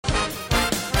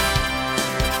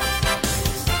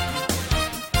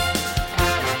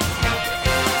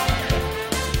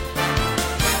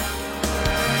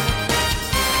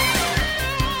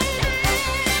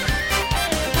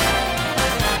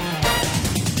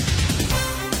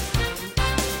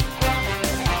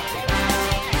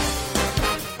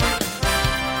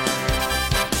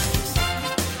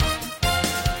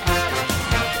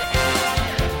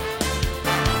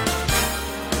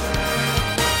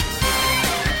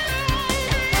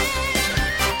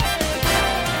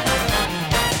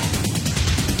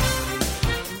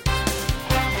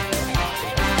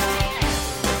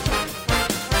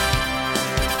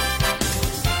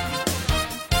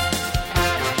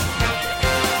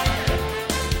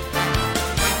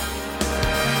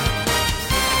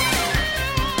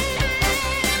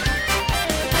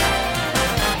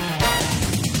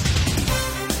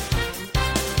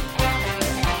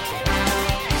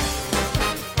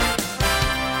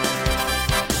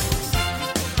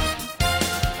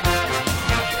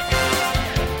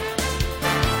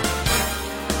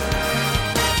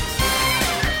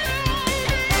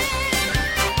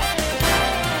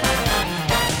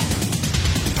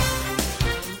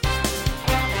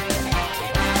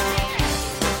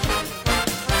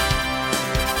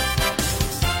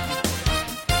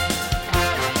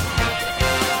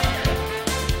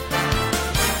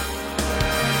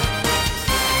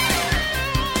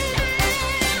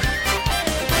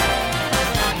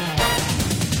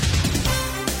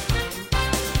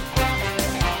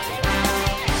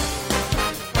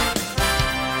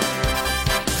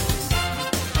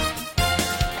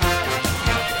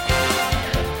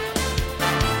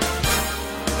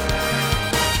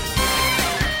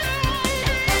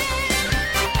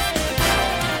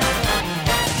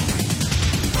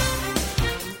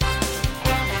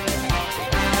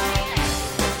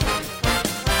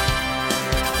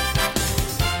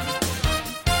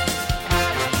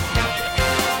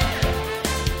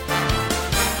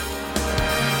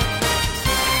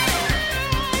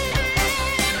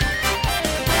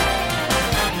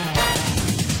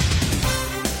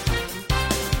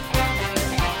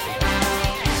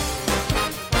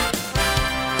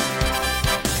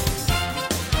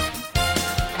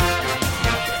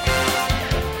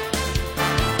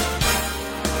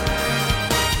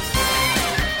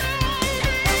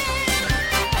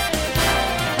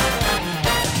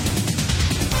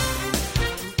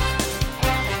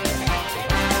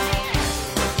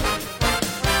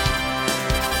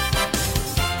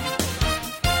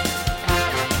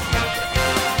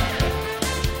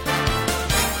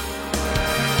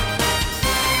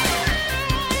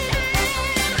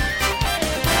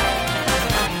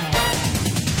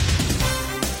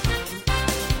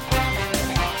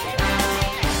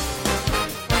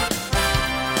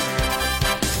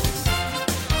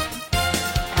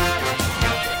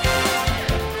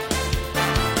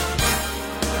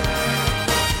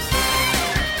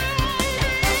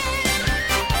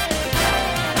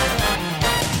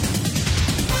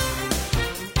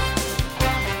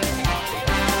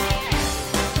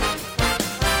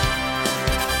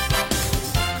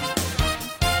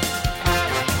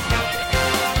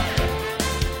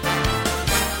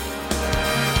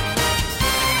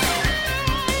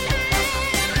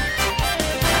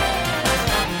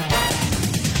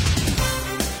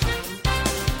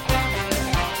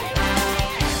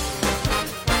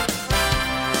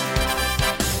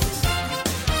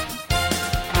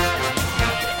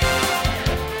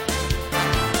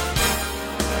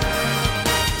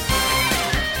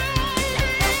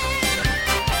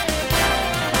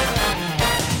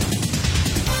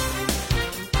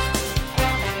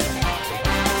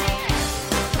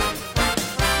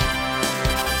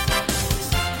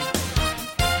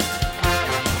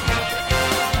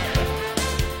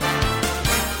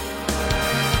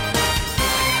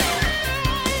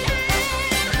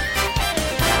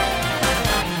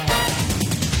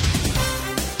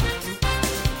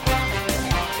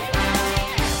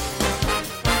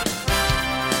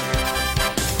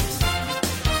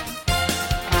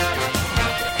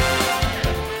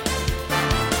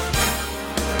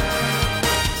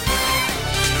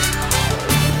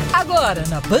agora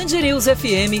na Band News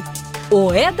FM,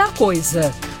 o É da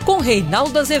Coisa, com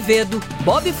Reinaldo Azevedo,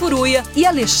 Bob Furuia e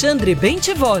Alexandre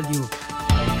Bentivolio.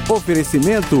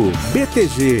 Oferecimento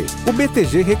BTG. O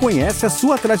BTG reconhece a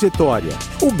sua trajetória.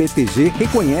 O BTG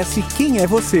reconhece quem é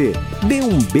você. Dê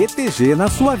um BTG na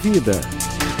sua vida.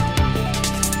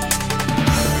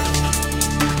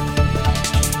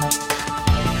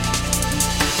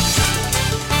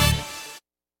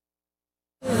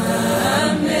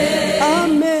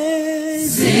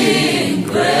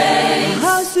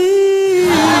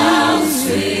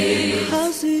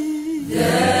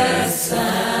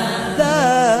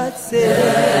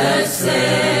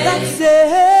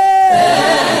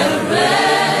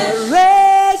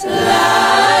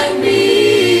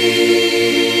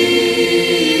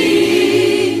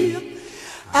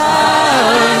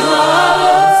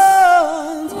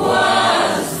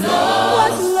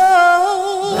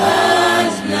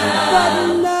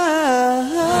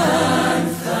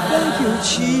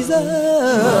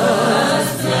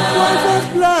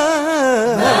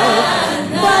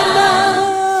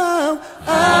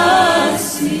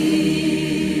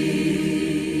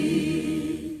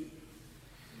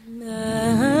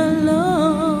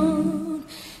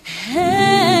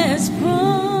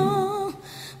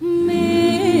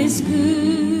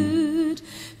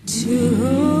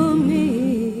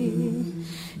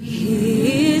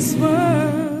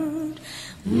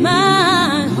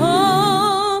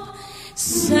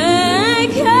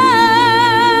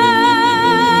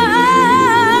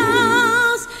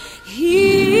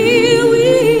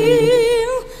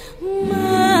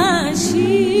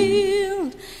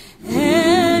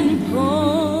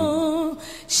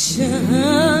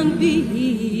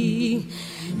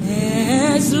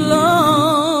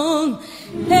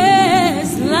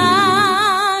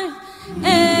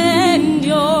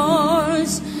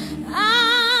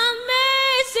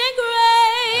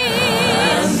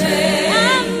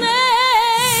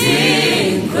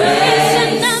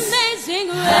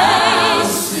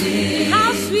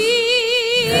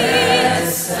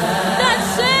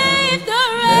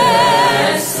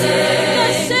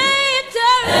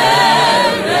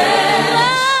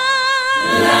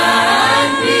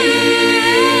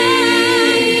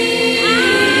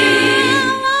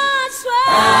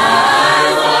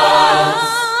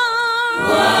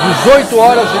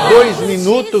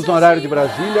 No horário de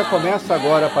Brasília, começa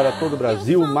agora para todo o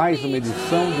Brasil mais uma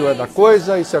edição do É da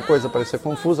Coisa. E se a coisa parecer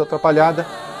confusa, atrapalhada,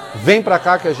 vem para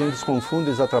cá que a gente desconfunde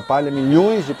e desatrapalha.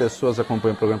 Milhões de pessoas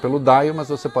acompanham o programa pelo Dial, mas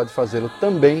você pode fazê-lo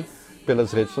também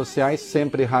pelas redes sociais,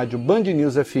 sempre rádio Band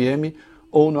News FM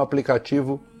ou no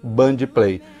aplicativo Band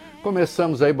Play.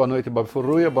 Começamos aí, boa noite Bob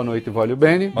Furuia, boa noite Volio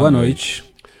Bene. Boa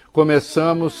noite.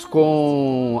 Começamos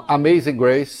com Amazing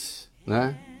Grace,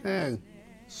 né?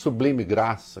 Sublime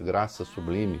graça, graça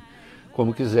sublime,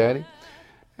 como quiserem.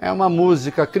 É uma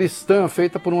música cristã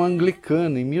feita por um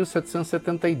anglicano em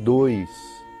 1772.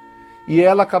 E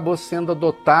ela acabou sendo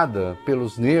adotada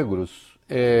pelos negros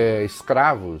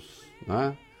escravos,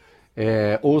 né?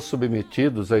 Ou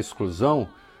submetidos à exclusão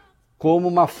como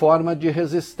uma forma de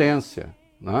resistência,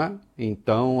 né?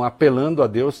 Então, apelando a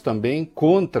Deus também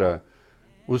contra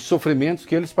os sofrimentos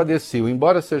que eles padeciam.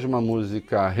 Embora seja uma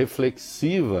música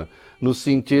reflexiva, no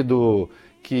sentido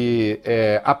que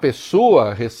a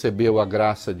pessoa recebeu a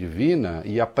graça divina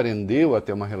e aprendeu a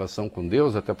ter uma relação com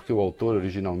Deus, até porque o autor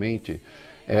originalmente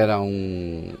era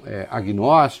um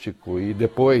agnóstico, e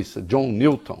depois John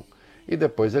Newton, e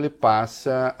depois ele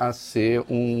passa a ser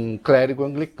um clérigo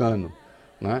anglicano,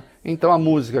 né? Então a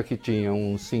música que tinha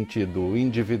um sentido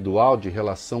individual de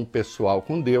relação pessoal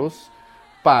com Deus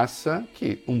passa,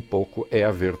 que um pouco é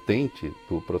a vertente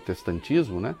do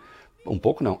protestantismo, né? Um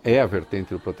pouco não, é a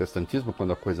vertente do protestantismo,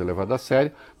 quando a coisa é levada a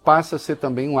sério, passa a ser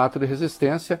também um ato de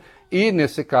resistência, e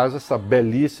nesse caso essa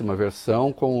belíssima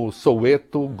versão com o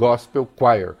Soweto Gospel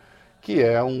Choir, que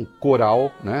é um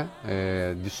coral, né,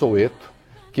 de Soweto,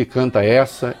 que canta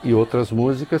essa e outras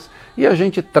músicas, e a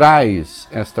gente traz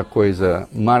esta coisa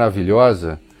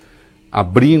maravilhosa,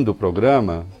 abrindo o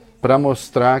programa, para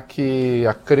mostrar que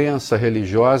a crença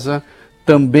religiosa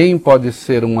também pode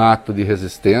ser um ato de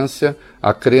resistência,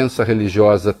 a crença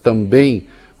religiosa também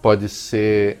pode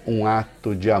ser um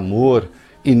ato de amor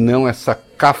e não essa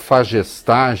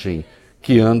cafagestagem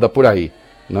que anda por aí,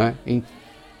 né?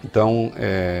 Então,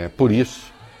 é por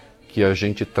isso que a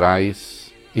gente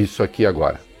traz isso aqui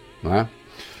agora, né?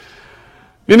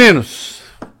 Meninos,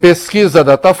 pesquisa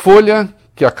Datafolha,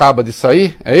 que acaba de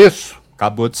sair, é isso?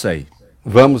 Acabou de sair.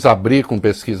 Vamos abrir com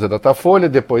pesquisa Datafolha,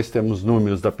 depois temos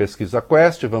números da pesquisa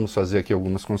Quest, vamos fazer aqui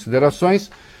algumas considerações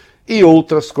e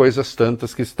outras coisas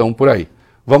tantas que estão por aí.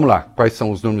 Vamos lá, quais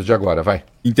são os números de agora? Vai.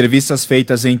 Entrevistas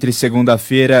feitas entre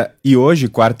segunda-feira e hoje,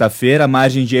 quarta-feira,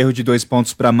 margem de erro de 2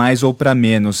 pontos para mais ou para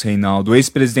menos, Reinaldo. O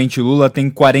ex-presidente Lula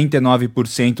tem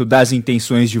 49% das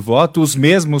intenções de voto, os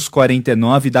mesmos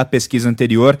 49% da pesquisa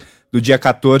anterior, do dia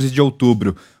 14 de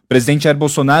outubro. O presidente Jair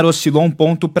Bolsonaro oscilou 1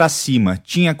 ponto para cima,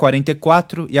 tinha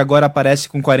 44% e agora aparece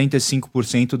com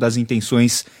 45% das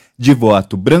intenções de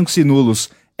voto. Brancos e nulos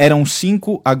eram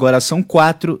 5%, agora são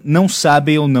 4%, não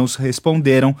sabem ou não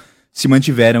responderam, se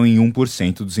mantiveram em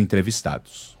 1% dos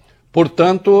entrevistados.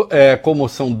 Portanto, como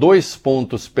são 2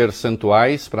 pontos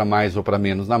percentuais para mais ou para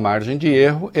menos na margem de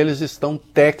erro, eles estão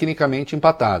tecnicamente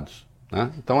empatados, né?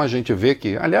 Então a gente vê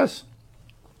que, aliás,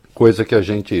 coisa que a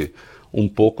gente um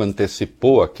pouco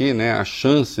antecipou aqui, né, a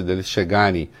chance deles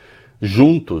chegarem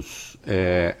juntos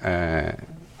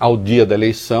ao dia da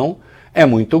eleição é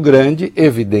muito grande.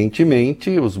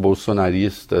 Evidentemente, os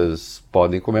bolsonaristas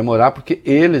podem comemorar porque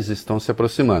eles estão se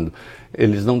aproximando.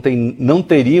 Eles não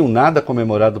teriam nada a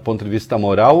comemorar do ponto de vista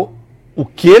moral. O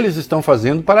que eles estão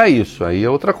fazendo para isso? Aí é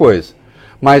outra coisa.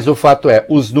 Mas o fato é,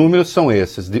 os números são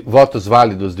esses. Votos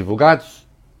válidos divulgados?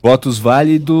 Votos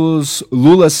válidos,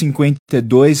 Lula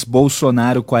 52,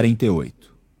 Bolsonaro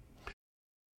 48.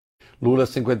 Lula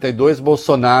 52,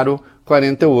 Bolsonaro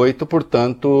 48,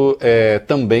 portanto,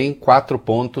 também 4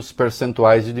 pontos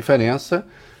percentuais de diferença,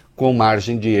 com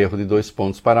margem de erro de 2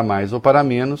 pontos para mais ou para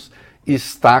menos,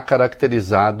 está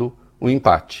caracterizado o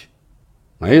empate.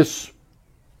 Não é isso?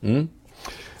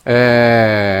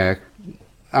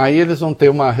 Aí eles vão ter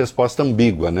uma resposta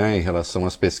ambígua, né, em relação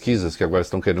às pesquisas, que agora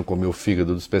estão querendo comer o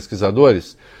fígado dos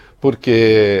pesquisadores,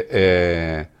 porque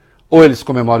ou eles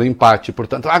comemoram o empate,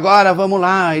 portanto, agora vamos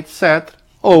lá, etc.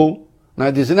 Ou,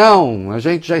 né, dizem, não, a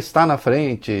gente já está na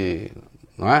frente,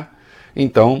 não é?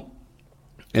 Então,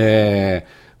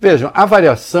 vejam, a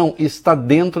variação está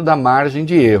dentro da margem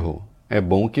de erro. É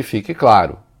bom que fique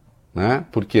claro, né?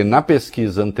 Porque na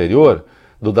pesquisa anterior,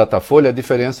 do Datafolha, a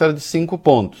diferença era de 5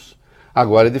 pontos.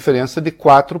 Agora a diferença é de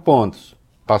 4 pontos.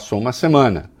 Passou uma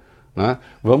semana, né?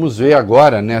 Vamos ver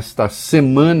agora, nesta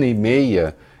semana e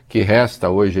meia que resta,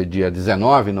 hoje é dia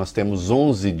 19, nós temos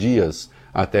 11 dias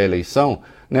até a eleição.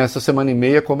 Nessa semana e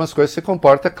meia, como as coisas se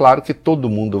comportam, é claro que todo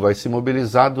mundo vai se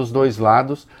mobilizar dos dois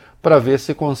lados para ver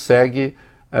se consegue,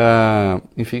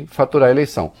 enfim, faturar a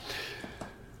eleição.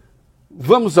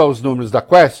 Vamos aos números da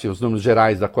Quest, os números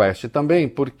gerais da Quest também,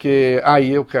 porque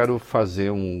aí eu quero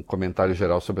fazer um comentário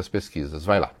geral sobre as pesquisas.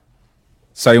 Vai lá.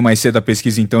 Saiu mais cedo a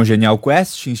pesquisa então Genial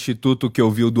Quest, instituto que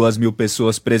ouviu 2.000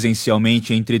 pessoas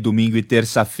presencialmente entre domingo e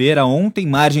terça-feira. Ontem,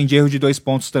 margem de erro de 2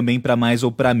 pontos também para mais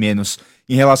ou para menos.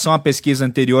 Em relação à pesquisa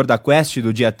anterior da Quest,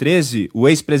 do dia 13, o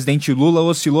ex-presidente Lula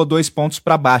oscilou 2 pontos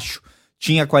para baixo.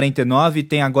 Tinha 49% e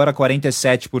tem agora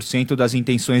 47% das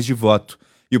intenções de voto.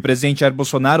 E o presidente Jair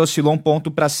Bolsonaro oscilou 1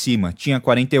 ponto para cima. Tinha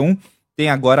 41%, tem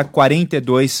agora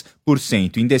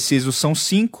 42%. Indecisos são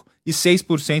 5% e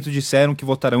 6% disseram que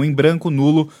votarão em branco,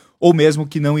 nulo ou mesmo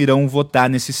que não irão votar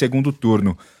nesse segundo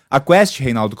turno. A Quest,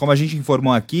 Reinaldo, como a gente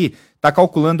informou aqui, está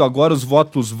calculando agora os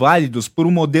votos válidos por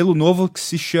um modelo novo que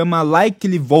se chama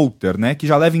Likely Voter, né, que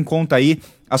já leva em conta aí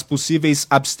as possíveis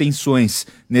abstenções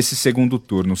nesse segundo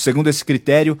turno. Segundo esse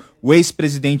critério, o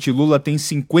ex-presidente Lula tem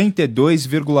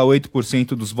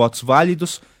 52,8% dos votos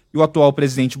válidos e o atual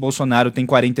presidente Bolsonaro tem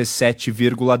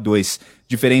 47,2%.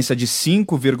 Diferença de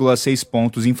 5,6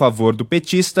 pontos em favor do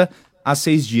petista, há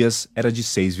 6 dias era de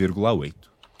 6,8%.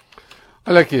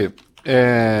 Olha aqui,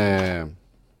 é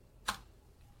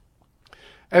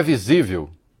visível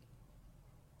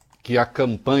que a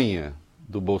campanha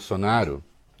do Bolsonaro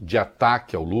de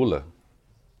ataque ao Lula,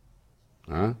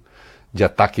 né, de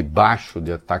ataque baixo,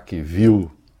 de ataque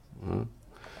vil, né,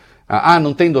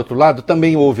 não tem do outro lado?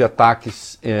 Também houve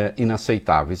ataques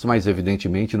inaceitáveis, mas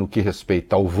evidentemente no que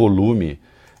respeita ao volume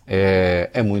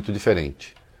é muito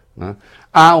diferente, né?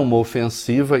 Há uma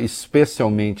ofensiva,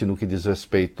 especialmente no que diz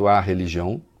respeito à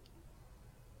religião.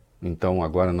 Então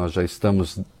agora nós já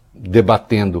estamos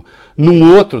debatendo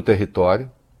num outro território,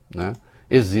 né?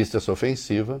 Existe essa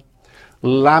ofensiva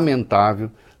lamentável,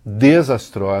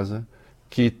 desastrosa,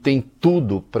 que tem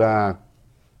tudo para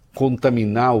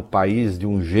contaminar o país de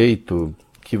um jeito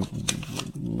que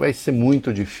vai ser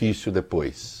muito difícil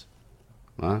depois,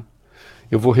 né?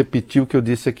 Eu vou repetir o que eu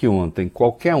disse aqui ontem.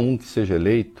 Qualquer um que seja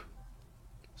eleito,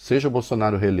 seja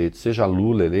Bolsonaro reeleito, seja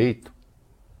Lula eleito,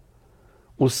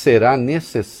 o será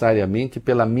necessariamente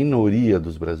pela minoria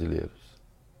dos brasileiros,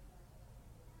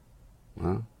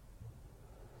 né?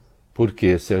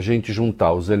 Porque se a gente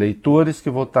juntar os eleitores que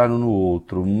votaram no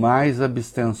outro, mais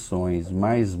abstenções,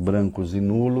 mais brancos e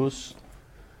nulos,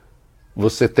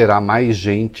 você terá mais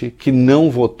gente que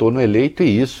não votou no eleito,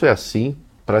 e isso é assim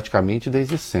praticamente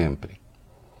desde sempre,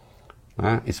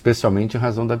 né? Especialmente em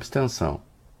razão da abstenção.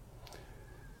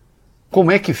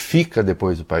 Como é que fica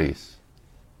depois o país?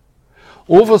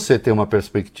 Ou você tem uma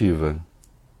perspectiva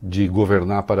de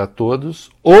governar para todos,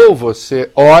 ou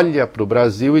você olha para o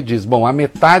Brasil e diz, bom, a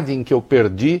metade em que eu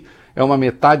perdi é uma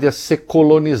metade a ser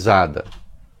colonizada,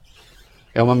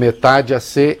 é uma metade a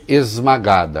ser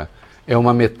esmagada, é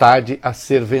uma metade a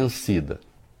ser vencida.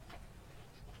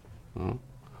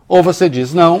 Ou você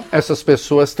diz, não, essas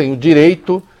pessoas têm o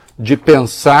direito de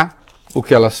pensar o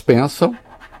que elas pensam,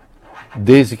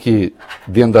 desde que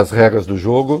dentro das regras do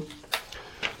jogo.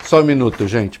 Só um minuto,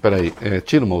 gente, peraí.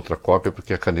 Tira uma outra cópia,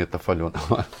 porque a caneta falhou na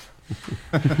hora.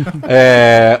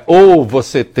 Ou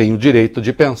você tem o direito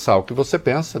de pensar o que você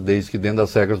pensa, desde que dentro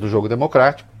das regras do jogo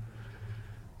democrático,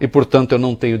 e, portanto, eu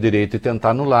não tenho o direito de tentar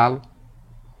anulá-lo,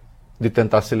 de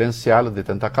tentar silenciá-lo, de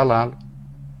tentar calá-lo.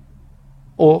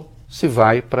 Ou se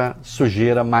vai para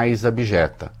sujeira mais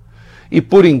abjeta. E,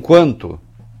 por enquanto,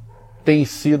 tem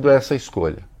sido essa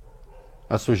escolha.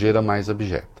 A sujeira mais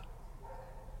abjeta.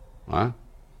 Não é?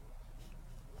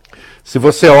 Se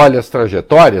você olha as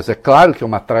trajetórias, é claro que é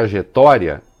uma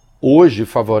trajetória hoje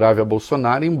favorável a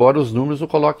Bolsonaro, embora os números o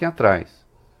coloquem atrás.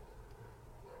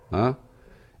 Né?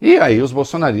 E aí os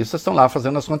bolsonaristas estão lá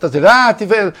fazendo as contas dele.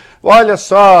 Olha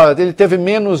só, ele teve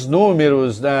menos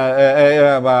números, né?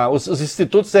 Os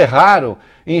institutos erraram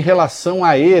em relação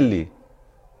a ele.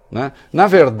 Né? Na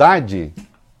verdade,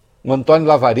 o Antônio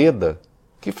Lavareda,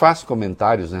 que faz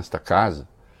comentários nesta casa,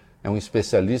 é um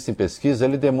especialista em pesquisa,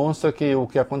 ele demonstra que o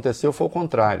que aconteceu foi o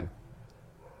contrário.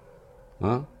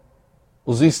 Né?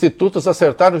 Os institutos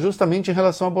acertaram justamente em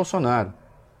relação a Bolsonaro.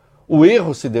 O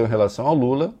erro se deu em relação ao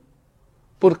Lula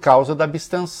por causa da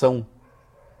abstenção,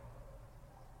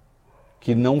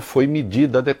 que não foi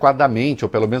medida adequadamente, ou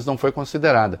pelo menos não foi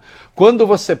considerada. Quando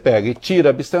você pega e tira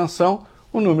a abstenção,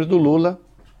 o número do Lula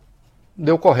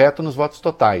deu correto nos votos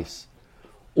totais.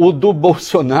 O do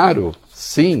Bolsonaro,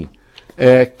 sim,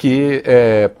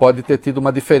 pode ter tido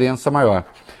uma diferença maior.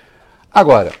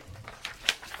 Agora,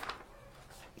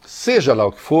 seja lá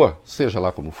o que for, seja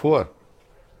lá como for,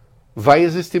 vai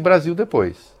existir Brasil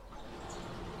depois.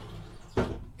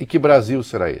 E que Brasil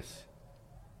será esse?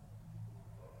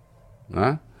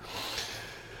 Né?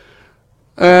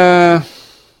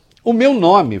 O meu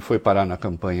nome foi parar na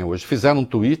campanha hoje. Fizeram um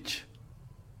tweet,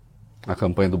 a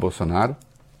campanha do Bolsonaro.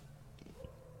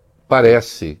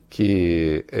 Parece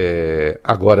que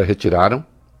agora retiraram,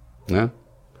 né?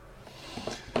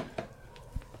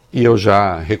 E eu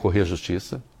já recorri à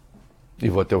justiça e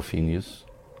vou até o fim nisso.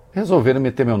 Resolveram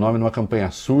meter meu nome numa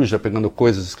campanha suja, pegando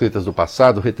coisas escritas do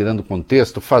passado, retirando o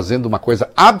contexto, fazendo uma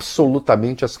coisa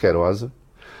absolutamente asquerosa.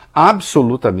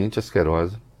 Absolutamente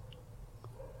asquerosa.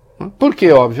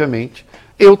 Porque, obviamente,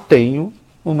 eu tenho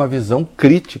uma visão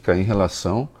crítica em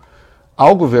relação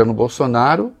ao governo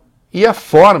Bolsonaro e a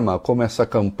forma como essa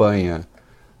campanha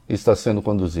está sendo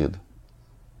conduzida.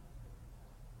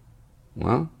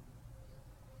 Não é?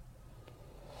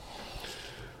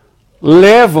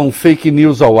 Levam fake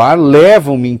news ao ar,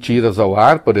 levam mentiras ao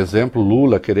ar, por exemplo,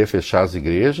 Lula querer fechar as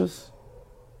igrejas.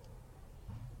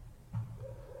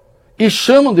 E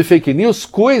chamam de fake news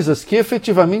coisas que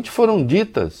efetivamente foram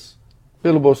ditas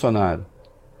pelo Bolsonaro.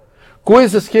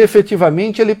 Coisas que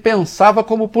efetivamente ele pensava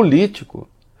como político.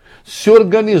 Se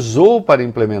organizou para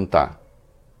implementar.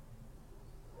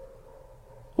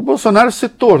 O Bolsonaro se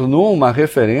tornou uma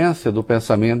referência do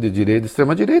pensamento de direita e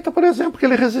extrema-direita, por exemplo, porque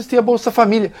ele resistia à Bolsa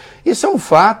Família. Isso é um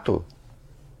fato.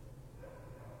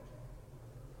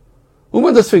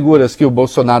 Uma das figuras que o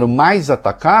Bolsonaro mais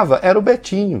atacava era o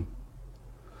Betinho.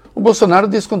 O Bolsonaro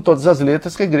diz com todas as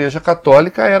letras que a Igreja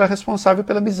Católica era responsável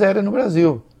pela miséria no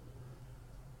Brasil.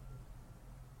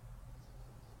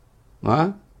 Não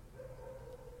é?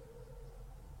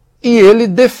 E ele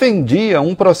defendia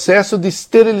um processo de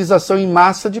esterilização em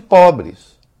massa de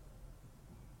pobres.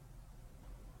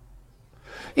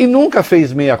 E nunca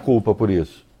fez meia-culpa por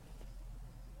isso.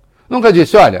 Nunca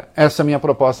disse, olha, essa minha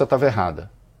proposta estava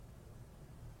errada.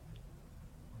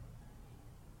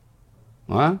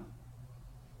 Não é?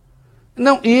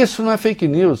 Não, isso não é fake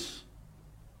news.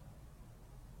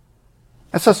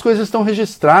 Essas coisas estão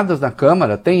registradas na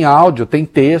Câmara, tem áudio, tem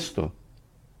texto.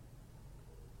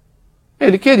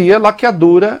 Ele queria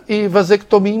laqueadura e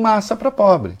vasectomia em massa para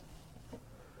pobre.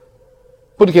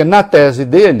 Porque, na tese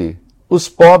dele, os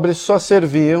pobres só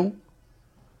serviam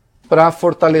para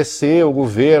fortalecer o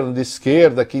governo de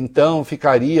esquerda, que então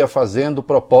ficaria fazendo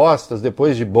propostas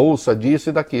depois de bolsa disso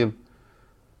e daquilo.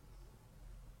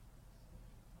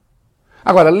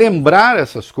 Agora, lembrar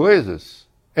essas coisas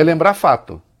é lembrar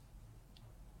fato.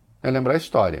 É lembrar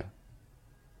história.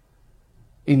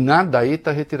 E nada aí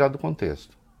está retirado do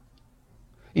contexto.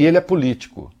 E ele é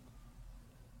político.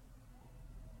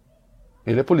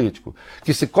 Ele é político.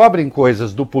 Que se cobrem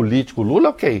coisas do político Lula,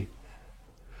 ok.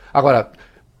 Agora,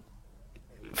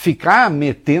 ficar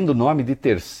metendo nome de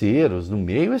terceiros no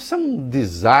meio, isso é um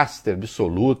desastre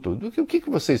absoluto. O que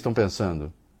vocês estão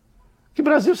pensando? Que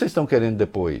Brasil vocês estão querendo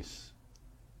depois?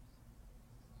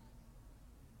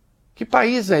 Que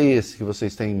país é esse que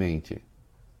vocês têm em mente?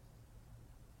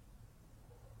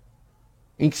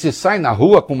 Em que se sai na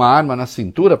rua com uma arma na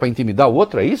cintura para intimidar o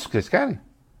outro? É isso que vocês querem?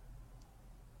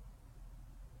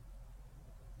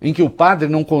 Em que o padre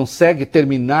não consegue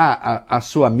terminar a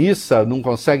sua missa, não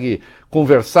consegue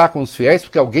conversar com os fiéis,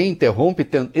 porque alguém interrompe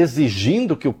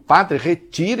exigindo que o padre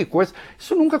retire coisas.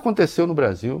 Isso nunca aconteceu no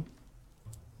Brasil.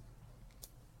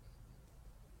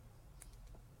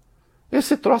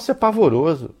 Esse troço é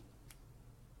pavoroso.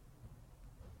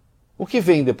 O que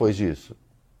vem depois disso?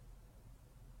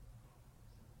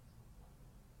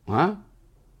 Hã?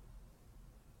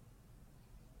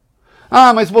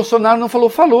 Ah, mas Bolsonaro não falou.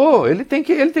 Falou. Ele tem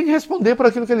que responder por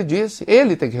aquilo que ele disse.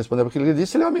 Ele tem que responder por aquilo que ele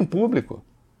disse. Ele é homem público.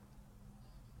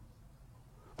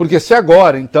 Porque se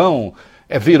agora, então,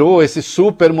 virou esse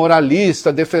super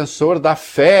moralista, defensor da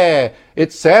fé,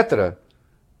 etc.,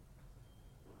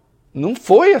 não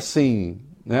foi assim,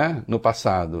 né, no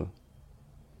passado.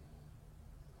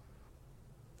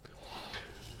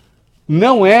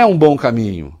 Não é um bom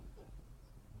caminho.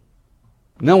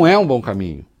 Não é um bom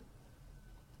caminho.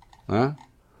 Né?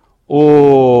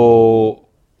 O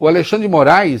Alexandre de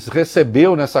Moraes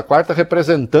recebeu nessa quarta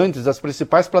representantes das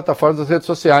principais plataformas das redes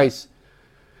sociais.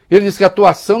 Ele disse que a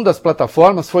atuação das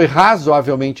plataformas foi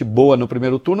razoavelmente boa no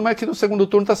primeiro turno, mas que no segundo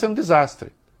turno está sendo um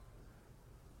desastre.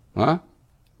 Né?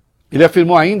 Ele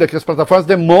afirmou ainda que as plataformas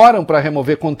demoram para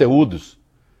remover conteúdos.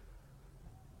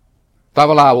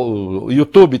 Estava lá o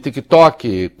YouTube,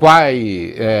 TikTok,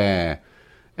 Quai,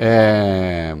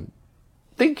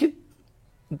 tem que,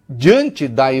 diante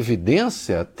da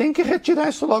evidência, tem que retirar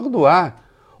isso logo do ar.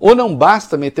 Ou não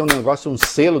basta meter um negócio, um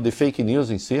selo de fake news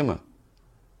em cima,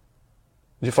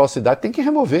 de falsidade, tem que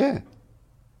remover.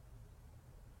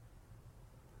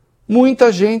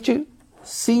 Muita gente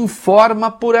se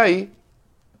informa por aí.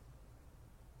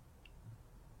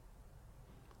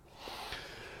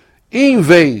 Em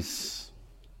vez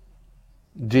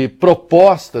de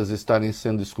propostas estarem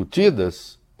sendo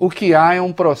discutidas, o que há é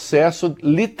um processo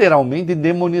literalmente de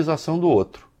demonização do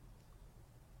outro.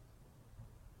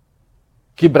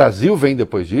 Que Brasil vem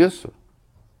depois disso?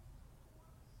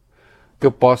 Que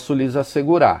eu posso lhes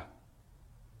assegurar,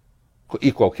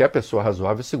 e qualquer pessoa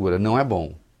razoável segura, não é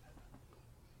bom.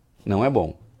 Não é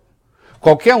bom.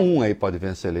 Qualquer um aí pode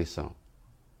vencer a eleição.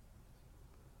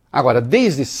 Agora,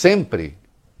 desde sempre,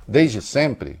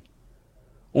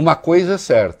 uma coisa é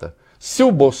certa. Se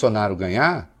o Bolsonaro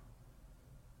ganhar,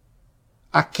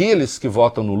 aqueles que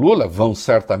votam no Lula vão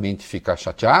certamente ficar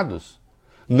chateados,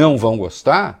 não vão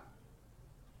gostar,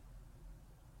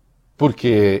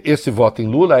 porque esse voto em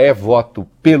Lula é voto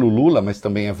pelo Lula, mas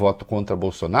também é voto contra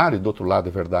Bolsonaro, e do outro lado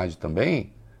é verdade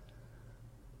também,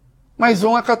 mas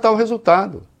vão acatar o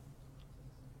resultado.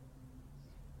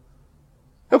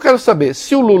 Eu quero saber,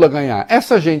 se o Lula ganhar,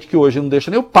 essa gente que hoje não deixa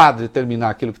nem o padre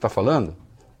terminar aquilo que está falando,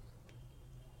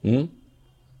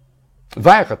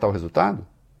 vai acatar o resultado?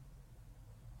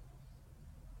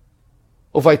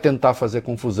 Ou vai tentar fazer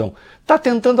confusão? Está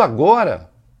tentando agora.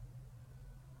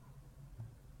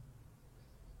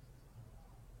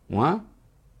 Não é?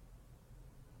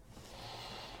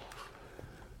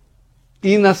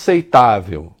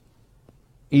 Inaceitável.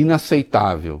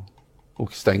 Inaceitável o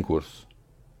que está em curso.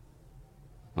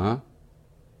 Não é?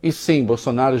 E sim,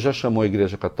 Bolsonaro já chamou a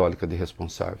Igreja Católica de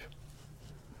responsável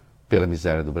pela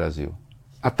miséria do Brasil.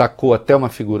 Atacou até uma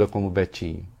figura como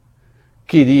Betinho.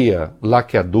 Queria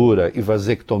laqueadura e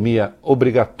vasectomia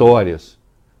obrigatórias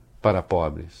para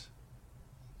pobres.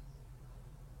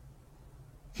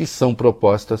 Que são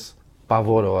propostas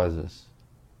pavorosas.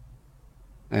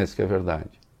 Essa que é a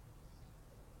verdade.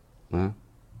 Né?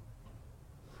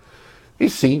 E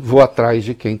sim, vou atrás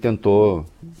de quem tentou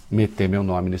meter meu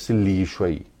nome nesse lixo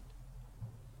aí.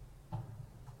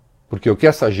 Porque o que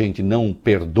essa gente não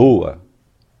perdoa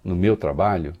no meu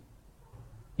trabalho,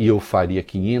 e eu faria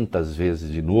 500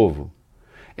 vezes de novo,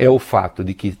 é o fato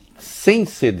de que, sem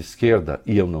ser de esquerda,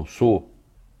 e eu não sou,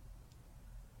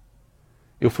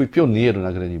 eu fui pioneiro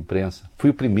na grande imprensa,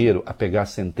 fui o primeiro a pegar a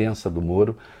sentença do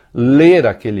Moro, ler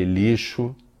aquele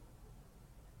lixo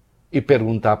e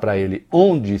perguntar para ele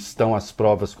onde estão as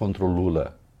provas contra o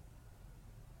Lula.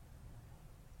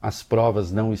 As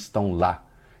provas não estão lá.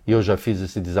 e eu já fiz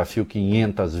esse desafio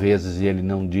 500 vezes e ele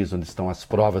não diz onde estão as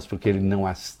provas porque ele não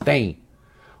as tem.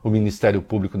 O Ministério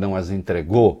Público não as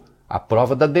entregou. A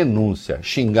prova da denúncia,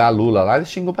 xingar Lula lá, ele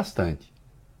xingou bastante.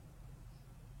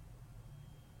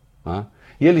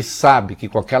 E ele sabe que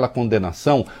com aquela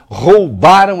condenação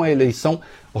roubaram a eleição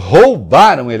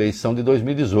de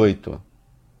 2018.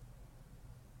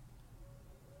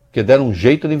 Porque deram um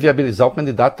jeito de inviabilizar o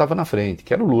candidato que estava na frente,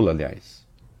 que era o Lula, aliás.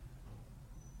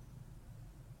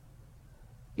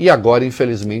 E agora,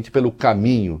 infelizmente, pelo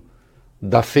caminho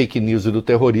da fake news e do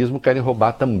terrorismo, querem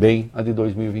roubar também a de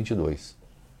 2022.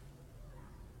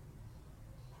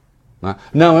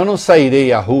 Não, eu não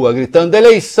sairei à rua gritando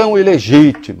eleição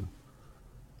ilegítima.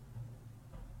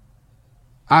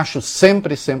 Acho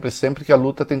sempre que a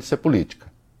luta tem que ser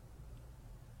política.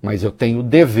 Mas eu tenho o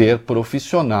dever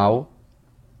profissional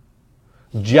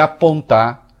de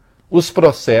apontar os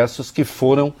processos que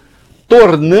foram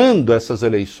tornando essas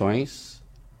eleições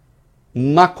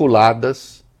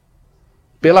maculadas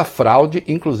pela fraude,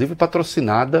 inclusive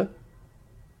patrocinada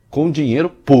com dinheiro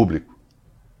público.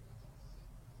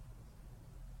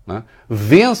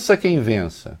 Vença quem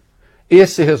vença.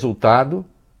 Esse resultado,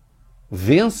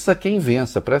 vença quem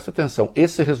vença, presta atenção,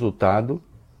 esse resultado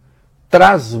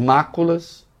traz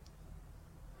máculas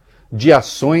de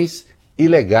ações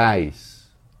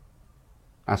ilegais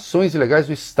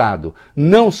do Estado,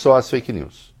 não só as fake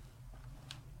news.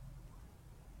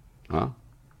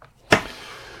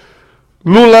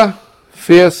 Lula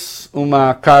fez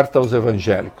uma carta aos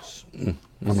evangélicos.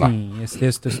 Vamos lá. Sim,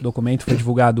 esse documento foi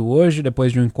divulgado hoje,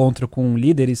 depois de um encontro com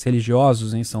líderes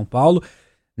religiosos em São Paulo.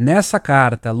 Nessa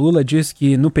carta, Lula diz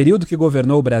que no período que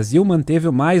governou o Brasil manteve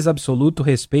o mais absoluto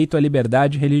respeito à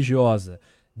liberdade religiosa.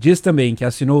 Diz também que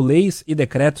assinou leis e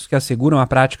decretos que asseguram a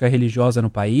prática religiosa no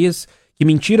país, que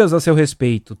mentiras a seu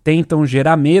respeito tentam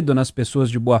gerar medo nas pessoas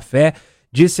de boa fé.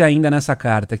 Disse ainda nessa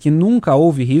carta que nunca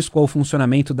houve risco ao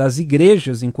funcionamento das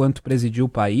igrejas enquanto presidiu o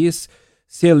país.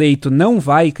 Se eleito, não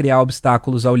vai criar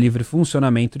obstáculos ao livre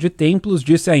funcionamento de templos.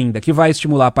 Disse ainda que vai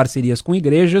estimular parcerias com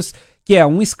igrejas, que é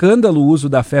um escândalo o uso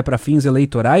da fé para fins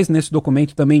eleitorais. Nesse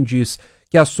documento também diz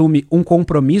que assume um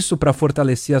compromisso para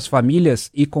fortalecer as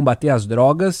famílias e combater as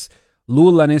drogas.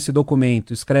 Lula, nesse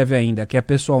documento, escreve ainda que é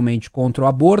pessoalmente contra o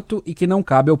aborto e que não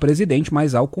cabe ao presidente,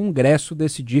 mas ao Congresso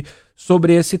decidir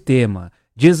sobre esse tema.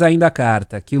 Diz ainda a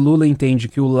carta que Lula entende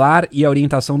que o lar e a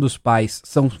orientação dos pais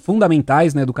são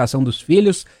fundamentais na educação dos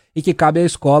filhos e que cabe à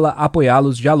escola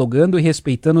apoiá-los dialogando e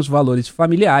respeitando os valores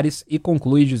familiares, e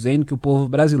conclui dizendo que o povo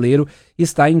brasileiro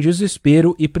está em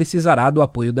desespero e precisará do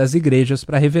apoio das igrejas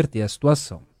para reverter a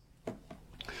situação.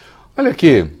 Olha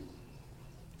aqui,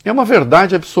 é uma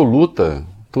verdade absoluta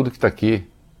tudo que está aqui.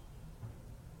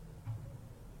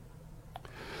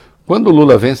 Quando o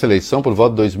Lula vence a eleição por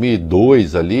volta de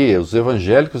 2002 ali, os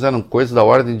evangélicos eram coisa da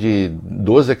ordem de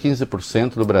 12 a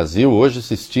 15% do Brasil, hoje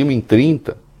se estima em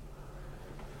 30%.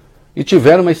 E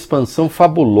tiveram uma expansão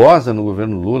fabulosa no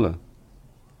governo Lula.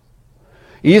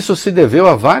 E isso se deveu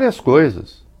a várias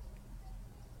coisas.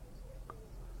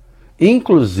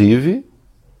 Inclusive,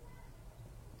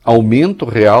 aumento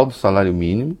real do salário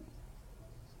mínimo,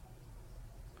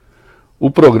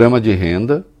 o programa de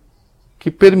renda, que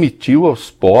permitiu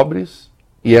aos pobres,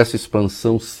 e essa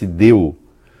expansão se deu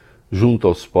junto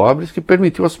aos pobres, que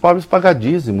permitiu aos pobres pagar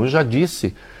dízimo. Eu já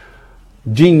disse,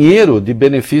 dinheiro de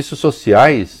benefícios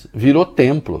sociais virou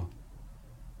templo.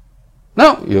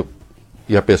 Não,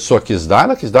 e a pessoa quis dar,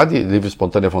 ela quis dar de livre e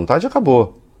espontânea vontade e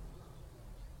acabou.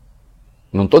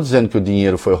 Não estou dizendo que o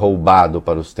dinheiro foi roubado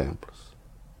para os templos.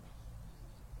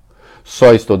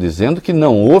 Só estou dizendo que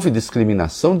não houve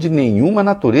discriminação de nenhuma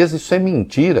natureza, isso é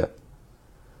mentira.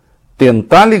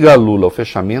 Tentar ligar Lula ao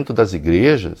fechamento das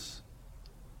igrejas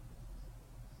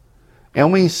é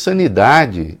uma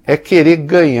insanidade, é querer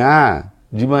ganhar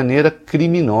de maneira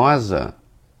criminosa.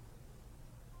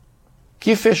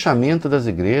 Que fechamento das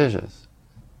igrejas?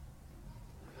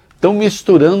 Estão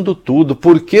misturando tudo,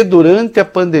 porque durante a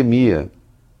pandemia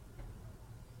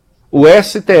o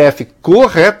STF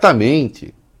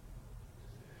corretamente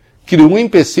criou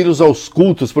empecilhos aos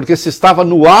cultos, porque se estava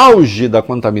no auge da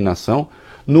contaminação,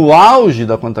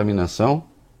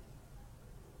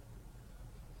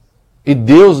 e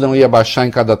Deus não ia baixar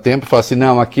em cada tempo e falar assim,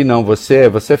 não, aqui não, você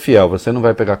é fiel, você não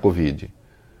vai pegar Covid.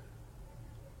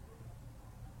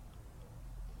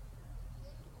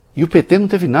 E o PT não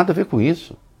teve nada a ver com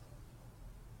isso.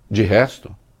 De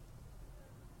resto.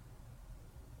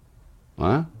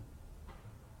 Não é?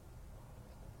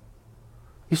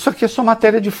 Isso aqui é só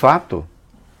matéria de fato.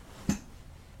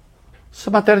 Isso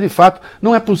é matéria de fato.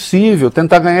 Não é possível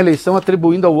tentar ganhar a eleição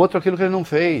atribuindo ao outro aquilo que ele não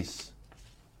fez.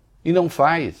 E não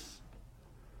faz.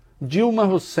 Dilma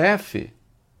Rousseff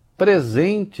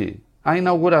presente à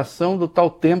inauguração do tal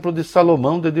Templo de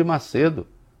Salomão de Edir Macedo.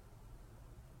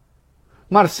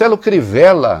 Marcelo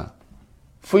Crivella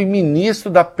foi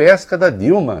ministro da pesca da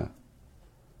Dilma.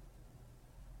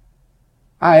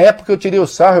 À época eu tirei o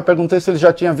sarro, eu perguntei se ele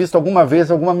já tinha visto alguma vez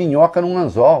alguma minhoca num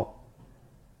anzol.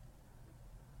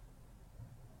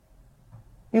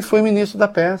 E foi ministro da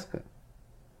pesca.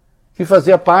 Que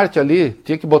fazia parte ali,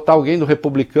 tinha que botar alguém do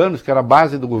Republicanos, que era a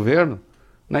base do governo,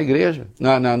 na igreja,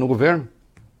 no governo.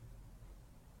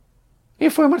 E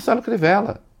foi o Marcelo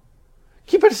Crivella.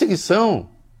 Que perseguição!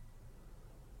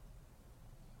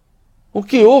 O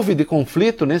que houve de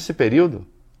conflito nesse período?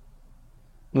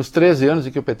 Nos 13 anos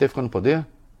em que o PT ficou no poder?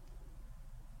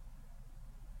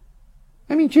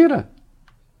 É mentira.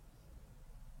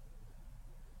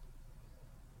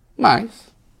 Mas...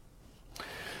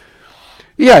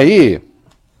 E aí,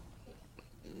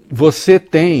 você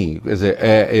tem, quer dizer,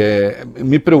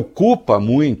 me preocupa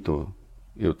muito,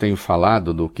 eu tenho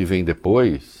falado do que vem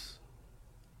depois,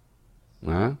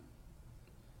 né?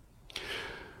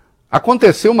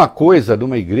 Aconteceu uma coisa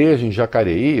numa igreja em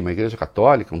Jacareí, uma igreja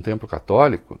católica, um templo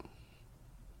católico,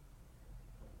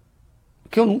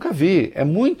 que eu nunca vi, é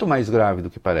muito mais grave do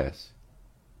que parece.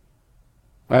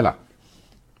 Vai lá.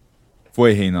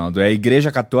 Foi, Reinaldo. É a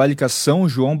Igreja Católica São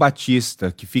João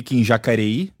Batista, que fica em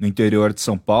Jacareí, no interior de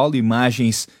São Paulo.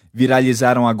 Imagens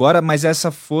viralizaram agora, mas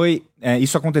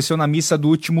isso aconteceu na missa do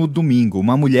último domingo.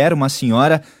 Uma mulher, uma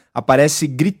senhora, aparece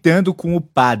gritando com o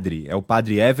padre. É o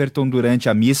padre Everton durante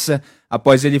a missa,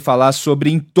 após ele falar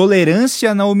sobre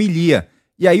intolerância na homilia.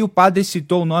 E aí o padre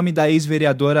citou o nome da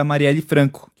ex-vereadora Marielle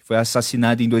Franco, que foi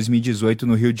assassinada em 2018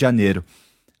 no Rio de Janeiro.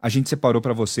 A gente separou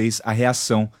para vocês a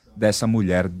reação dessa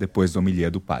mulher depois da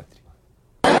homilia do padre.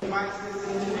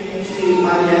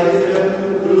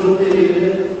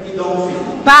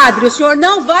 Padre, o senhor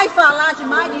não vai falar de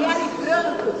Marielle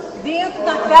Franco dentro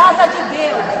da casa de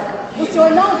Deus. O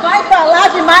senhor não vai falar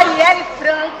de Marielle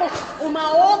Franco,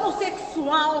 uma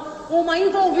homossexual, uma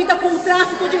envolvida com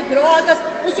tráfico de drogas.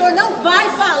 O senhor não vai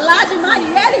falar de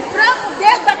Marielle Franco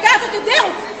dentro da casa de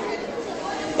Deus.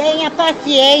 Tenha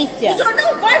paciência. O senhor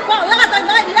não vai falar da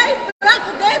Marielle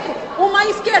Franco dentro, uma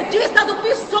esquerdista do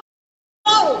PSOL,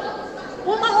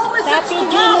 uma homossexual. Tá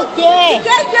pedindo o quê? Que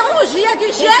quer ideologia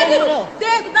de gênero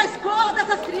dentro da escola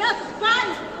dessas crianças.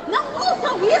 Pais, não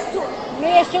ouçam isso.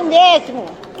 Isso mesmo.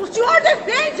 O senhor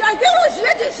defende a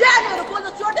ideologia de gênero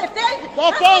quando o senhor defende...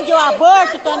 Defende o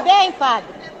aborto também,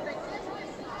 padre?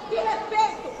 Que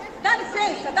respeito. Dá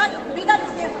licença, me dá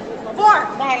licença, por favor.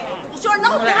 O senhor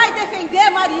não vai defender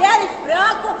Marielle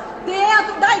Franco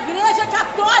dentro da Igreja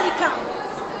Católica.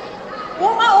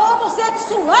 Uma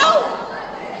homossexual.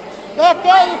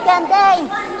 Defende também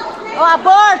o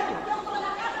aborto.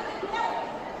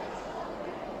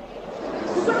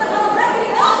 O senhor está falando da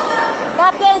criança.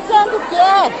 Tá pensando o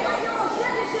quê?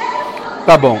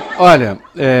 Tá bom, olha,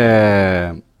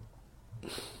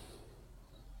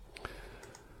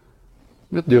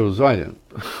 Meu Deus, olha.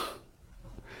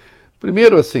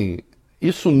 Primeiro, assim,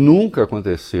 isso nunca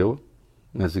aconteceu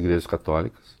nas igrejas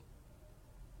católicas.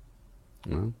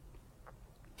 Né?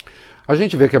 A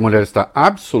gente vê que a mulher está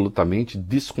absolutamente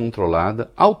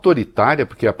descontrolada, autoritária,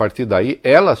 porque a partir daí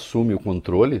ela assume o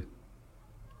controle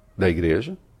da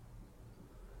igreja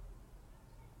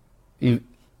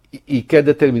e quer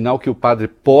determinar o que o padre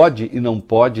pode e não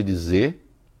pode dizer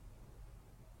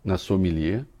na sua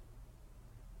homilia.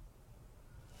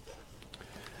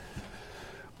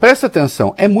 Presta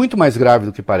atenção, é muito mais grave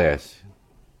do que parece.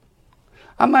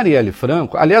 A Marielle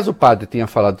Franco, aliás, o padre tinha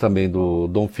falado também do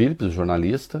Dom Phillips, o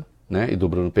jornalista, né, e do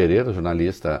Bruno Pereira,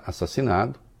 jornalista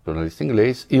assassinado, jornalista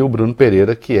inglês, e o Bruno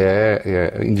Pereira, que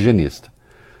é indigenista.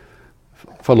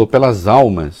 Falou pelas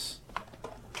almas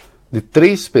de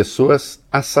 3 pessoas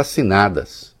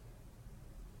assassinadas.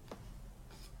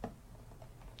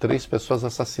 3 pessoas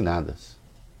assassinadas.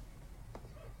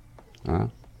 Ah.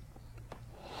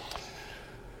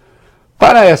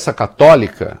 Para essa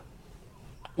católica,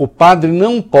 o padre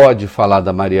não pode falar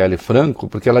da Marielle Franco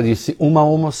porque ela disse uma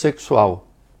homossexual.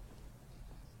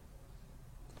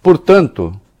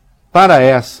 Portanto, para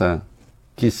essa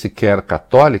que se quer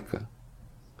católica,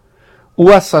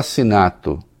 o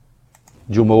assassinato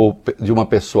de uma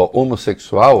pessoa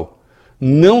homossexual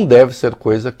não deve ser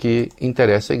coisa que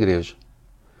interesse a igreja.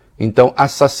 Então,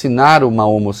 assassinar uma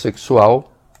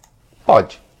homossexual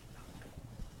pode.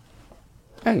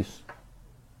 É isso.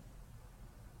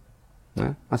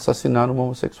 Né? Assassinar uma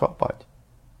homossexual pode.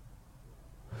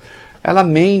 Ela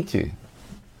mente.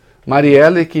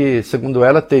 Marielle, que segundo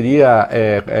ela teria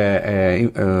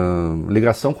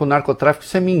ligação com o narcotráfico,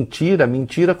 isso é mentira,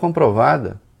 mentira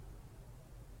comprovada.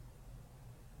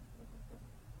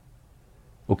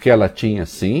 O que ela tinha,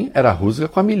 sim, era rusga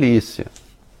com a milícia,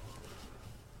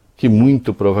 que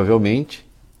muito provavelmente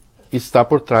está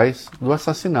por trás do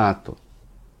assassinato.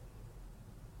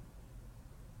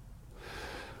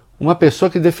 Uma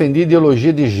pessoa que defendia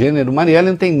ideologia de gênero, Marielle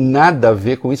não tem nada a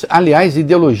ver com isso. Aliás,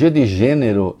 ideologia de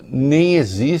gênero nem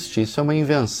existe, isso é uma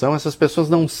invenção, essas pessoas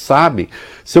não sabem.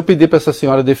 Se eu pedir para essa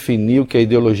senhora definir o que é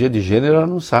ideologia de gênero, ela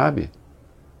não sabe.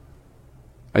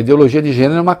 A ideologia de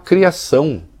gênero é uma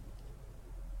criação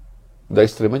da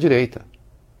extrema-direita.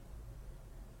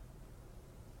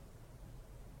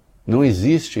 Não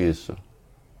existe isso.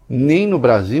 Nem no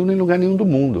Brasil, nem em lugar nenhum do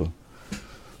mundo.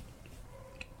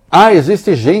 Ah,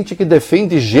 existe gente que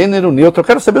defende gênero neutro. Eu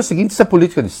quero saber o seguinte, isso é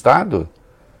política de Estado?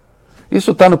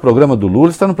 Isso está no programa do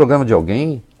Lula? Está no programa de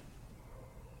alguém?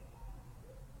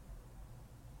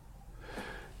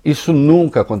 Isso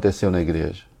nunca aconteceu na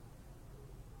igreja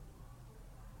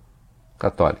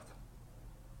católica.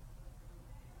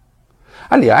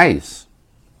 Aliás,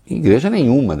 em igreja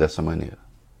nenhuma dessa maneira.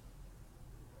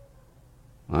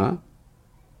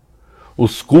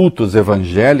 Os cultos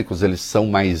evangélicos, eles são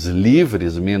mais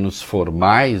livres, menos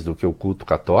formais do que o culto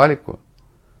católico.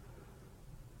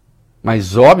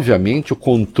 Mas, obviamente, o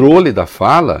controle da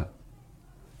fala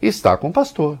está com o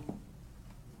pastor.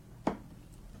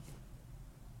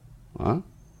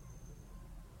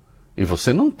 E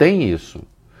você não tem isso.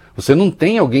 Você não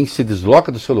tem alguém que se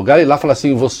desloca do seu lugar e lá fala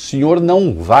assim, o senhor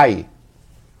não vai.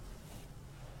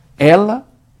 Ela,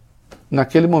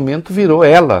 naquele momento, virou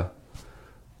ela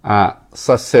a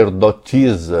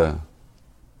sacerdotisa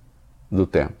do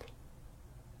templo.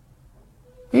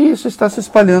 E isso está se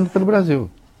espalhando pelo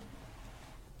Brasil.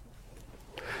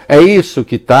 É isso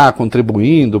que está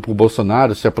contribuindo para o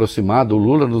Bolsonaro se aproximar do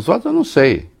Lula nos votos? Eu não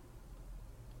sei.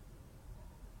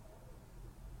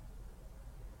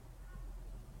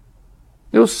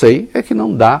 Eu sei é que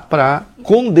não dá para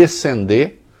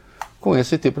condescender com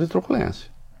esse tipo de truculência.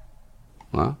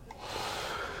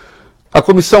 A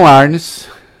Comissão Arnes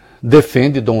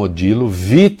defende Dom Odilo,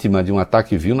 vítima de um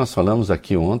ataque vil, nós falamos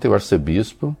aqui ontem, o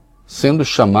arcebispo, sendo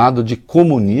chamado de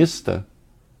comunista,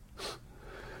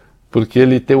 porque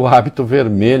ele tem o hábito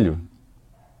vermelho,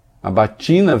 a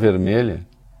batina vermelha,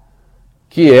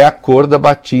 que é a cor da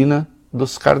batina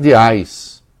dos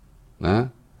cardeais, né?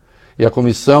 E a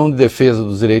Comissão de Defesa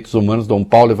dos Direitos Humanos, Dom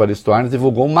Paulo Evaristo Arnes,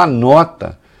 divulgou uma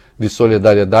nota de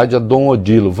solidariedade a Dom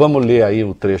Odilo. Vamos ler aí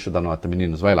o trecho da nota,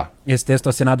 meninos, vai lá. Esse texto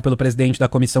assinado pelo presidente da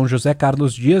comissão, José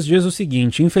Carlos Dias, diz o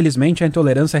seguinte: infelizmente a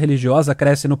intolerância religiosa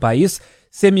cresce no país,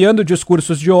 semeando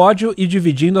discursos de ódio e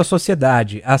dividindo a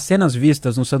sociedade. As cenas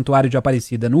vistas no Santuário de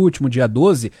Aparecida no último dia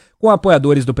 12, com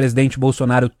apoiadores do presidente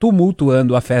Bolsonaro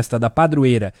tumultuando a festa da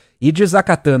padroeira e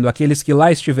desacatando aqueles que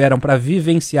lá estiveram para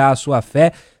vivenciar a sua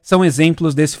fé, são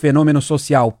exemplos desse fenômeno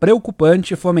social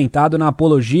preocupante fomentado na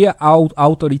apologia ao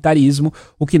autoritarismo,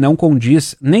 o que não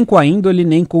condiz nem com a índole,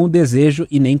 nem com o desejo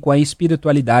e nem com a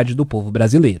espiritualidade do povo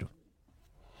brasileiro.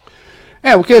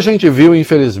 O que a gente viu,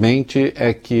 infelizmente,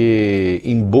 é que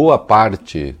em boa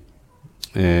parte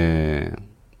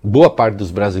dos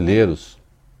brasileiros,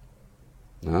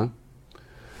 né,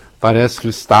 parece que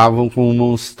estavam com um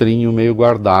monstrinho meio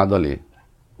guardado ali,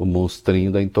 o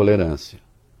monstrinho da intolerância.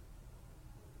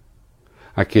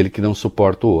 Aquele que não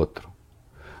suporta o outro,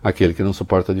 aquele que não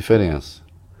suporta a diferença,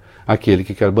 aquele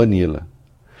que quer bani-la,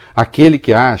 aquele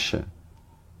que acha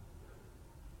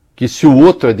que se o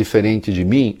outro é diferente de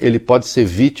mim, ele pode ser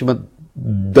vítima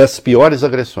das piores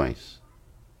agressões.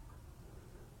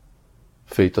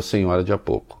 Feito a senhora de há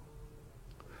pouco.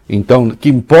 Então, que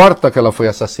importa que ela foi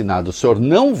assassinada? O senhor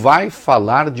não vai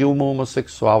falar de uma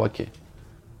homossexual aqui.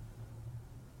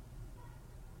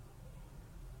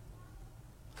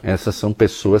 Essas são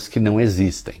pessoas que não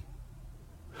existem.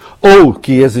 Ou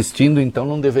que existindo, então,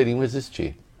 não deveriam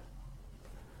existir.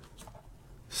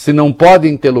 Se não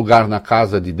podem ter lugar na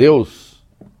casa de Deus,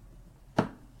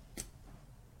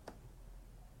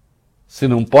 se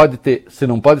não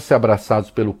podem ser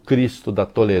abraçados pelo Cristo da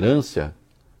tolerância,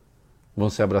 vão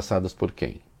ser abraçados por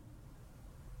quem?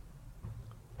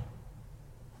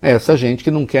 É essa gente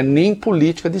que não quer nem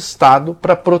política de Estado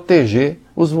para proteger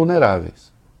os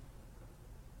vulneráveis.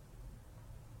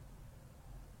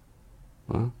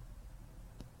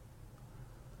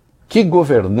 Que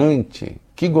governante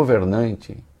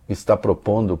está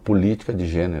propondo política de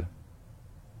gênero?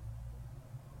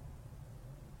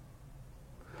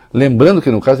 Lembrando que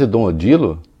no caso de Dom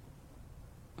Odilo,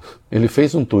 ele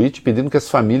fez um tweet pedindo que as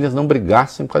famílias não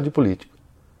brigassem por causa de política.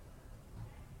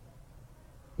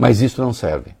 Mas isso não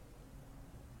serve.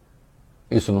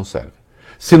 Isso não serve.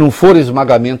 Se não for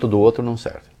esmagamento do outro, não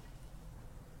serve.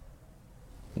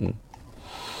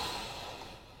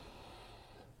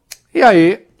 E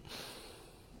aí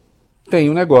tem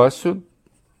o negócio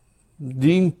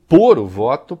de impor o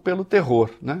voto pelo terror,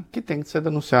 né? Que tem que ser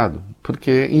denunciado.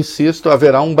 Porque, insisto,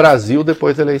 haverá um Brasil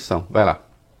depois da eleição. Vai lá.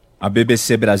 A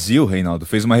BBC Brasil, Reinaldo,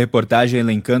 fez uma reportagem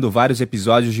elencando vários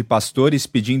episódios de pastores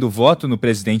pedindo voto no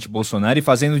presidente Bolsonaro e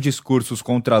fazendo discursos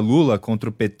contra Lula, contra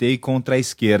o PT e contra a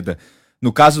esquerda.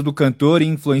 No caso do cantor e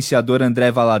influenciador André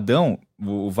Valadão,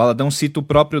 o Valadão cita o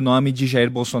próprio nome de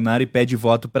Jair Bolsonaro e pede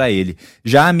voto para ele.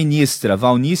 Já a ministra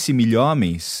Valnice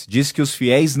Milhomens diz que os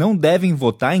fiéis não devem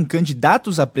votar em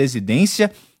candidatos à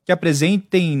presidência que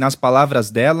apresentem, nas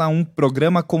palavras dela, um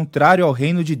programa contrário ao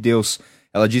reino de Deus.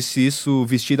 Ela disse isso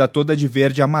vestida toda de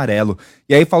verde e amarelo.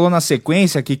 E aí falou na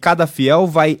sequência que cada fiel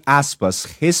vai, aspas,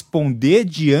 responder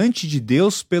diante de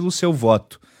Deus pelo seu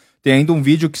voto. Tem ainda um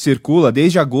vídeo que circula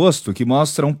desde agosto que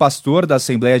mostra um pastor da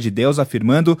Assembleia de Deus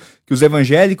afirmando que os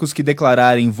evangélicos que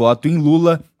declararem voto em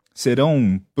Lula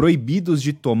serão proibidos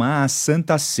de tomar a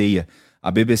Santa Ceia.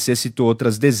 A BBC citou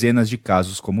outras dezenas de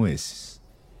casos como esses.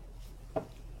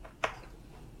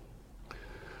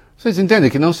 Vocês entendem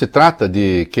que não se trata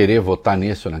de querer votar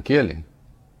nesse ou naquele?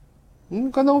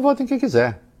 Cada um vota em quem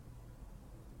quiser.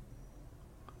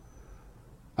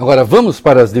 Agora, vamos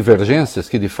para as divergências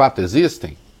que de fato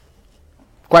existem?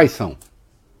 Quais são?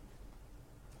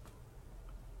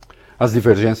 As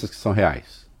divergências que são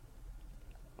reais.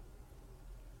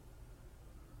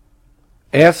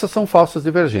 Essas são falsas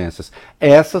divergências.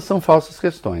 Essas são falsas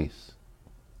questões.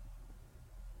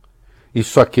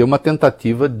 Isso aqui é uma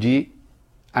tentativa de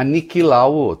aniquilar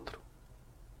o outro.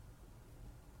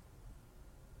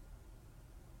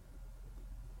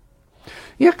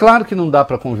 E é claro que não dá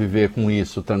para conviver com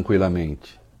isso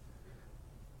tranquilamente.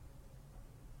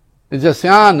 E dizer assim,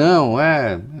 não,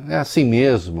 é assim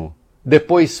mesmo,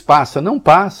 depois passa. Não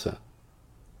passa.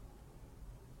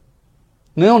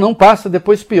 Não passa,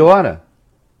 depois piora.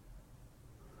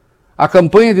 A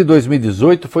campanha de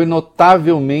 2018 foi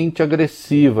notavelmente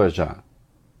agressiva já.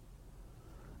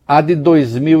 A de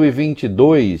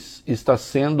 2022 está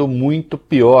sendo muito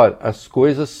pior. As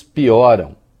coisas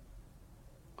pioram.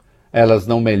 Elas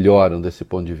não melhoram desse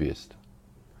ponto de vista.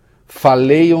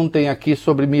 Falei ontem aqui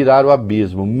sobre mirar o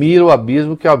abismo. Mira o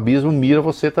abismo, que o abismo mira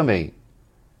você também.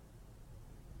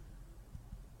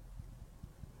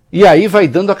 E aí vai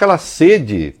dando aquela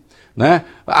sede, né?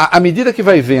 À medida que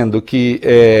vai vendo que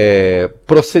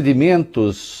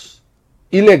procedimentos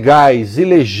ilegais,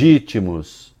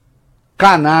 ilegítimos,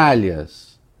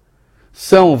 canalhas,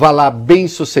 são, vá lá,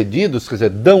 bem-sucedidos, quer dizer,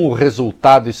 dão o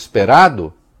resultado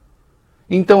esperado,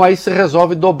 então aí se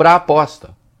resolve dobrar a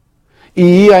aposta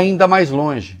e ir ainda mais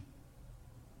longe.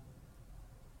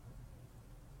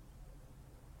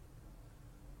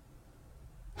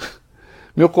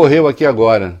 Me ocorreu aqui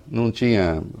agora, não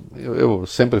tinha... Eu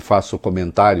sempre faço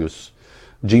comentários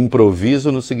de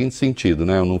improviso no seguinte sentido,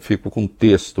 né? Eu não fico com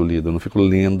texto lido, eu não fico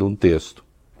lendo um texto.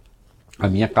 A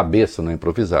minha cabeça não é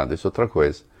improvisada, isso é outra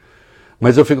coisa.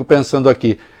 Mas eu fico pensando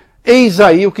aqui, eis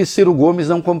aí o que Ciro Gomes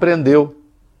não compreendeu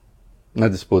na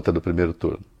disputa do primeiro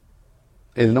turno.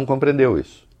 Ele não compreendeu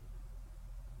isso.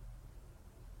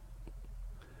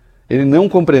 Ele não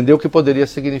compreendeu o que poderia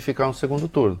significar um segundo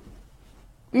turno.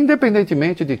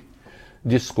 Independentemente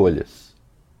de escolhas.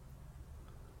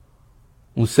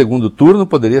 Um segundo turno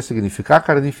poderia significar a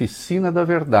carnificina da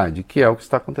verdade, que é o que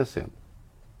está acontecendo.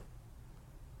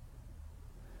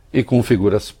 E com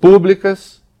figuras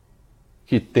públicas,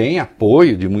 que têm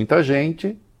apoio de muita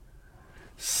gente,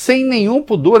 sem nenhum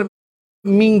pudor,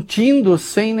 mentindo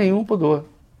sem nenhum pudor.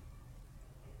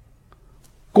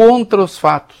 Contra os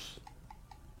fatos.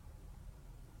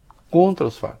 Contra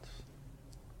os fatos.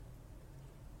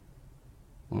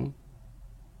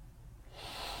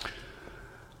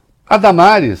 A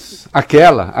Damares,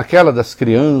 aquela das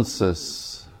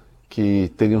crianças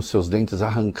que teriam seus dentes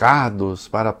arrancados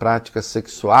para práticas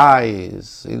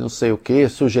sexuais e não sei o que,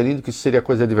 sugerindo que isso seria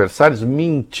coisa de adversários,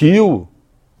 mentiu.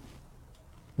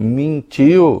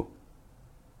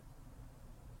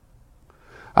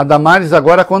 A Damares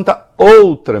agora conta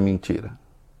outra mentira.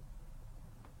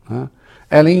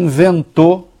 Ela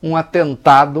inventou um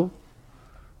atentado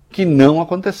que não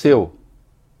aconteceu.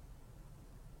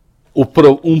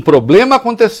 Um problema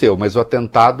aconteceu, mas o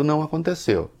atentado não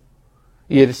aconteceu.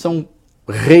 E eles são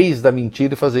reis da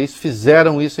mentira e fazer isso,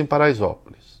 fizeram isso em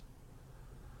Paraisópolis.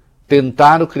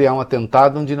 Tentaram criar um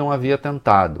atentado onde não havia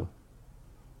atentado.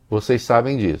 Vocês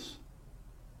sabem disso.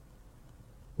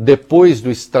 Depois do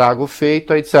estrago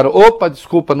feito, aí disseram, opa,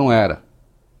 desculpa, não era.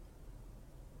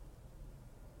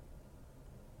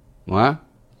 Não é?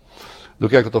 Do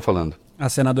que é que eu estou falando? A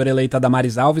senadora eleita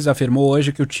Damares Alves afirmou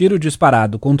hoje que o tiro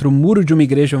disparado contra o muro de uma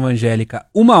igreja evangélica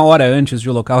 1 hora antes de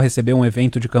o local receber um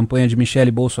evento de campanha de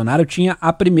Michele Bolsonaro tinha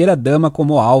a primeira-dama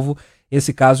como alvo,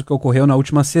 esse caso que ocorreu na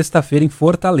última sexta-feira em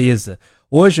Fortaleza.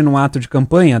 Hoje, num ato de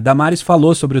campanha, Damares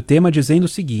falou sobre o tema dizendo o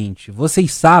seguinte: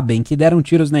 vocês sabem que deram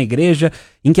tiros na igreja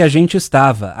em que a gente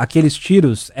estava. Aqueles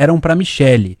tiros eram para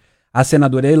Michele. A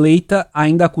senadora eleita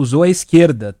ainda acusou a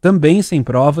esquerda, também sem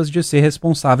provas, de ser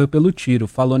responsável pelo tiro.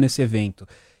 Falou nesse evento: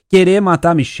 querer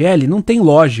matar Michele não tem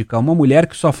lógica. Uma mulher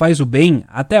que só faz o bem,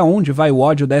 até onde vai o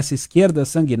ódio dessa esquerda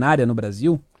sanguinária no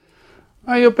Brasil?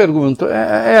 Aí eu pergunto,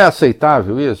 é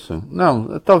aceitável isso?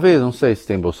 Não, talvez, não sei se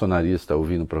tem bolsonarista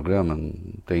ouvindo o programa, não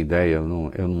tenho ideia,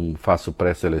 eu não faço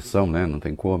pré-seleção, né? Não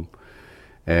tem como.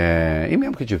 E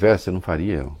mesmo que tivesse, eu não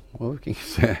faria, ou quem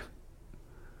quiser.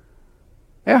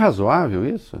 É razoável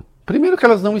isso? Primeiro que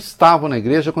elas não estavam na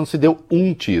igreja quando se deu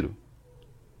um tiro.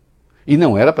 E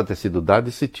não era para ter sido dado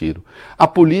esse tiro. A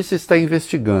polícia está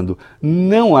investigando.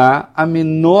 Não há a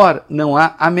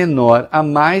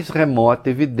mais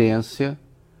remota evidência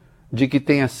de que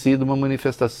tenha sido uma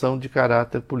manifestação de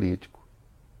caráter político.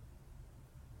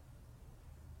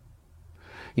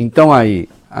 Então aí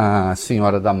a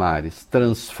senhora Damares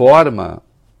transforma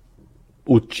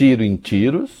o tiro em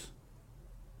tiros,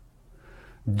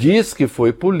 diz que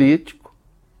foi político,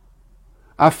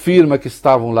 afirma que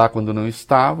estavam lá quando não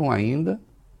estavam ainda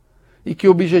e que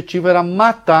o objetivo era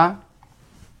matar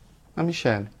a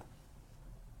Michele.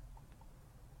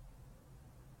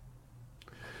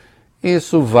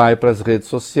 Isso vai para as redes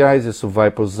sociais, isso vai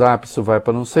para o Zap, isso vai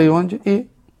para não sei onde e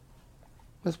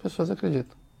as pessoas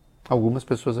acreditam. Algumas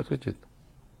pessoas acreditam.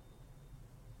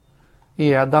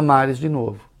 E é a Damares de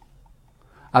novo.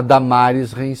 A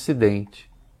Damares reincidente.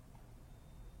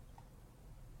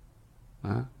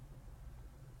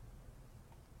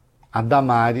 A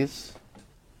Damares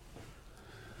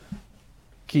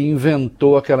que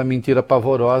inventou aquela mentira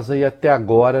pavorosa e até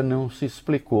agora não se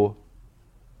explicou.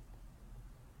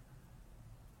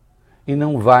 E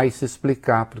não vai se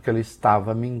explicar porque ela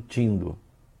estava mentindo.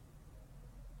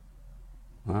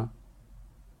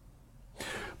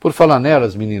 Por falar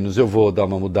nelas, meninos, eu vou dar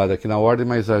uma mudada aqui na ordem,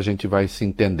 mas a gente vai se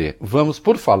entender. Vamos,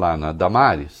 por falar na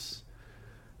Damares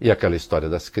e aquela história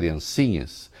das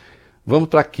criancinhas, vamos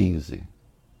para 15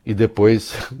 e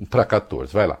depois para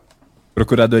 14. Vai lá.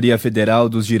 Procuradoria Federal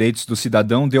dos Direitos do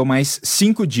Cidadão deu mais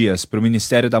 5 dias para o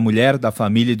Ministério da Mulher, da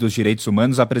Família e dos Direitos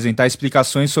Humanos apresentar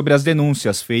explicações sobre as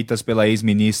denúncias feitas pela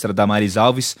ex-ministra Damares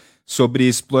Alves sobre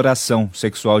exploração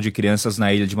sexual de crianças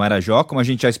na ilha de Marajó. Como a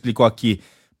gente já explicou aqui,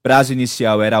 prazo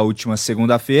inicial era a última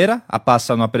segunda-feira, a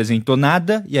pasta não apresentou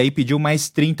nada e aí pediu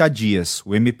mais 30 dias.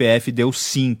 O MPF deu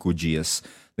 5 dias.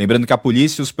 Lembrando que a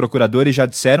polícia e os procuradores já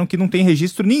disseram que não tem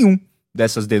registro nenhum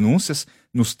dessas denúncias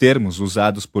nos termos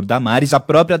usados por Damares. A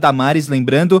própria Damares,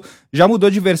 lembrando, já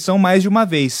mudou de versão mais de uma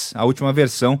vez. A última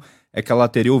versão é que ela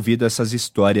teria ouvido essas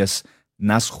histórias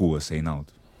nas ruas,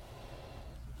 Reinaldo.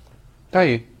 Tá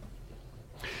aí.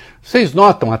 Vocês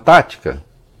notam a tática?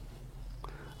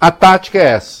 A tática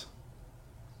é essa.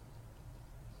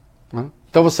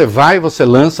 Então você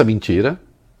lança mentira,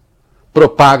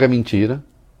 propaga mentira,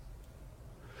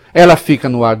 ela fica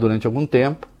no ar durante algum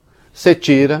tempo, você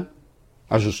tira,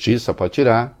 a justiça pode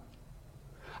tirar,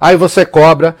 aí você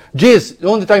cobra, diz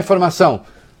onde está a informação,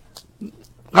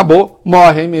 acabou,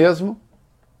 morre aí mesmo,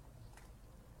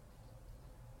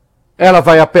 ela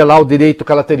vai apelar o direito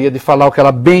que ela teria de falar o que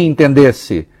ela bem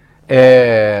entendesse,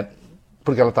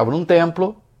 porque ela estava num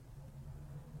templo,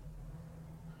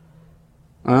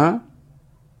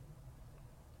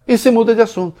 e se muda de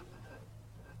assunto.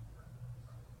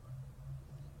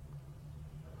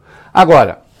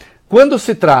 Agora, quando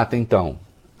se trata, então,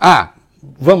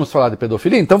 vamos falar de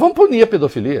pedofilia? Então vamos punir a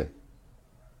pedofilia.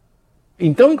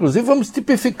 Então, inclusive, vamos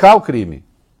tipificar o crime.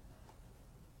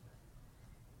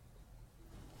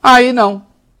 Aí não,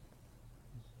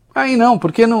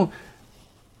 porque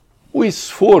o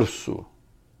esforço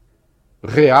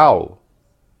real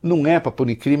não é para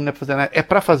punir crime, não é para fazer nada, é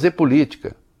para fazer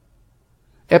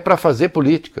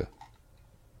política.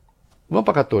 Vamos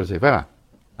para 14 aí, vai lá.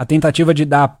 A tentativa de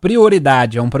dar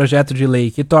prioridade a um projeto de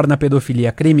lei que torna a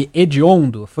pedofilia crime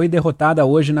hediondo foi derrotada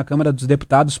hoje na Câmara dos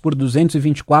Deputados por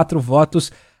 224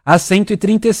 votos a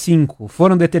 135.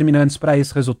 Foram determinantes para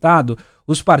esse resultado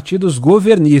os partidos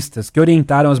governistas, que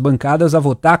orientaram as bancadas a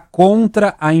votar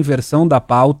contra a inversão da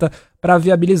pauta para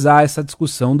viabilizar essa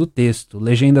discussão do texto.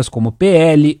 Legendas como o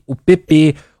PL, o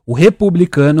PP, o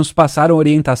Republicanos passaram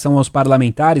orientação aos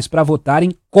parlamentares para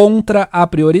votarem contra a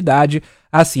prioridade.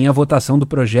 Assim, a votação do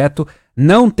projeto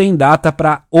não tem data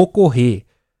para ocorrer.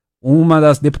 Uma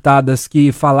das deputadas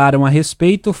que falaram a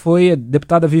respeito foi a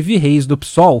deputada Vivi Reis, do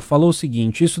PSOL, falou o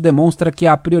seguinte: isso demonstra que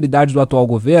a prioridade do atual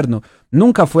governo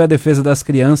nunca foi a defesa das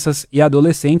crianças e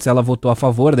adolescentes. Ela votou a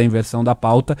favor da inversão da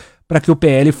pauta para que o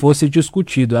PL fosse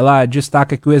discutido. Ela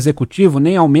destaca que o executivo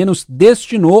nem ao menos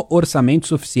destinou orçamento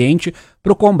suficiente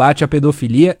para o combate à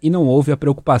pedofilia e não houve a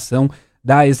preocupação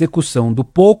da execução do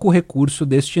pouco recurso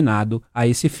destinado a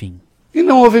esse fim. E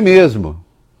não houve mesmo.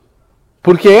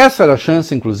 Porque essa era a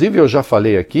chance, inclusive, eu já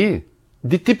falei aqui,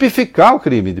 de tipificar o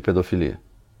crime de pedofilia.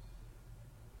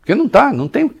 Porque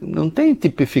não tem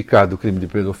tipificado o crime de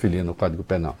pedofilia no Código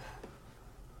Penal.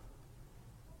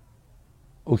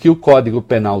 O que o Código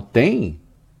Penal tem,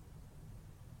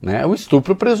 né, é o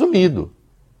estupro presumido.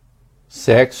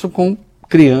 Sexo com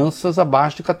crianças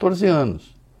abaixo de 14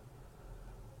 anos.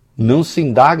 Não se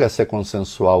indaga se é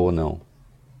consensual ou não.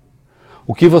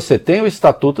 O que você tem é o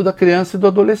Estatuto da Criança e do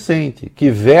Adolescente,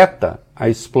 que veta a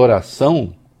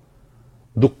exploração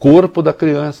do corpo da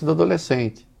criança e do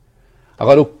adolescente.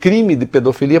 Agora, o crime de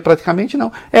pedofilia praticamente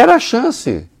não. Era a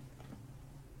chance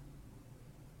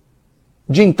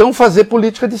de então fazer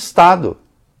política de Estado.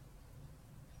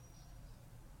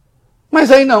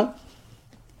 Mas aí não.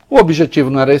 O objetivo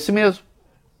não era esse mesmo.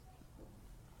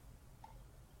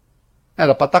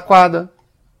 Era pataquada.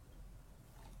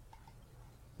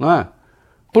 Não é?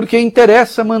 Porque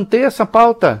interessa manter essa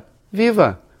pauta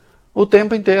viva o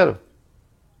tempo inteiro.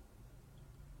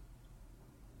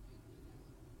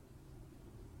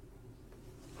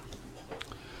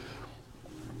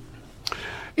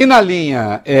 E na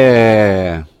linha,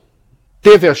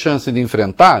 teve a chance de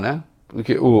enfrentar, né?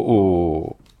 Porque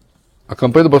a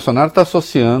campanha do Bolsonaro está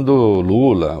associando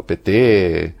Lula, o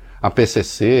PT, a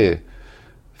PCC,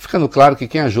 ficando claro que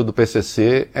quem ajuda o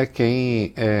PCC é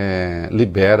quem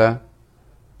libera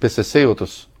PCC e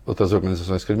outras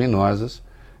organizações criminosas,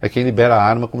 é quem libera a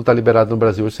arma como está liberado no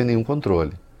Brasil sem nenhum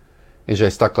controle. E já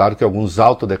está claro que alguns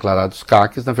autodeclarados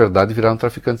CACs, na verdade, viraram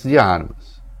traficantes de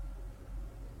armas.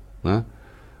 Né?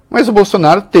 Mas o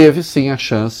Bolsonaro teve, sim, a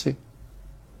chance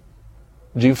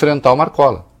de enfrentar o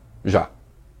Marcola, já.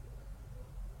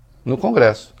 No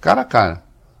Congresso, cara a cara.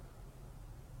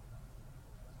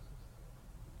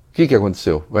 O que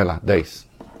aconteceu? Vai lá,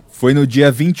 10. Foi no dia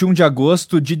 21 de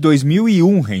agosto de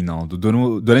 2001, Reinaldo,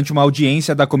 durante uma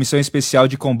audiência da Comissão Especial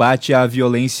de Combate à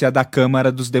Violência da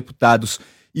Câmara dos Deputados.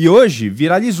 E hoje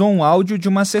viralizou um áudio de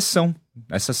uma sessão.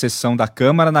 Essa sessão da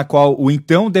Câmara, na qual o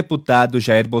então deputado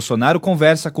Jair Bolsonaro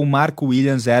conversa com Marco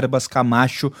Williams Erbas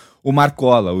Camacho, o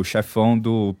Marcola, o chefão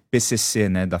do PCC,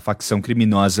 né, da facção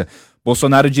criminosa.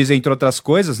 Bolsonaro diz, entre outras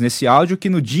coisas, nesse áudio, que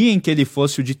no dia em que ele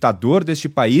fosse o ditador deste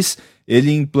país,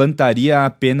 ele implantaria a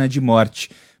pena de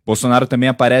morte. Bolsonaro também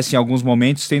aparece em alguns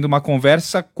momentos tendo uma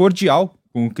conversa cordial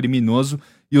com o criminoso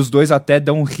e os dois até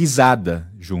dão risada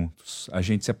juntos. A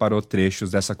gente separou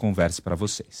trechos dessa conversa para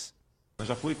vocês. Eu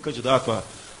já fui candidato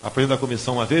a presidente da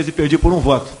comissão uma vez e perdi por um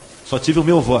voto. Só tive o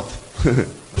meu voto.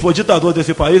 Se for ditador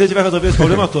desse país, a gente vai resolver esse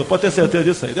problema todo. Pode ter certeza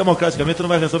disso aí. Democraticamente não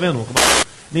vai resolver nunca. Mas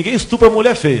ninguém estupra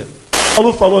mulher feia. O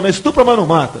Malu falou, né? Estupra, mas não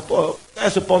mata. Pô,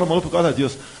 desce o pau no Malu por causa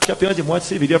disso. Acho que a pena de morte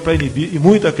serviria para inibir e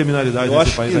muita criminalidade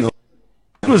nesse país aqui.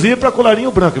 Inclusive para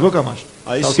colarinho branco, viu, Camacho?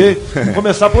 Aí tá, sim. Ok? Vamos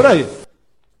começar por aí.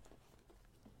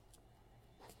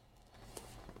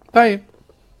 Tá aí.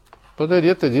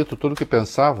 Poderia ter dito tudo o que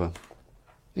pensava.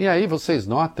 E aí vocês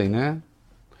notem, né?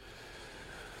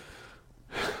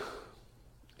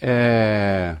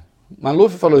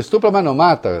 Maluf falou, estupra, mas não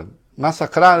mata.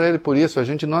 Massacraram ele por isso. A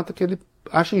gente nota que ele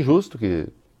acha injusto que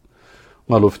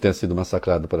o Maluf tenha sido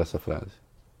massacrado por essa frase.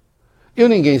 E o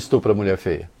ninguém estupra mulher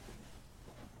feia?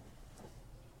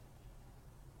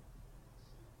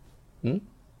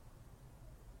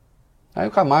 Aí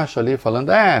o Camacho ali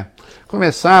falando,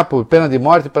 começar por pena de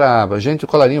morte para gente de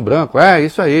colarinho branco,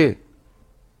 isso aí.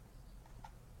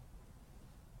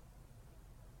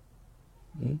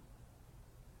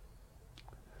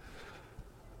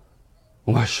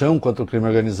 Um machão contra o crime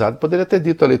organizado poderia ter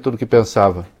dito ali tudo o que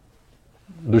pensava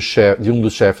de um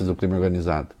dos chefes do crime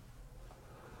organizado.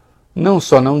 Não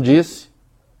só não disse,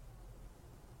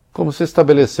 como se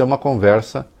estabeleceu uma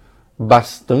conversa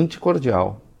bastante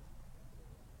cordial.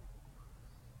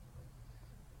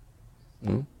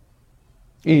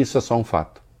 E isso é só um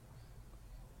fato.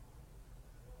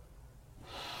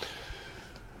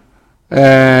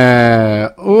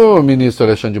 O ministro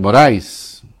Alexandre de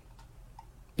Moraes,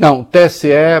 Não, TSE,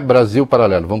 Brasil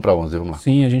Paralelo. Vamos para 11, vamos lá.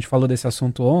 Sim, a gente falou desse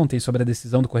assunto ontem, sobre a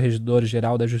decisão do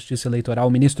Corregedor-Geral da Justiça Eleitoral,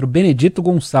 o ministro Benedito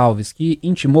Gonçalves, que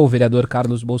intimou o vereador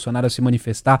Carlos Bolsonaro a se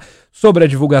manifestar sobre a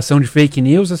divulgação de fake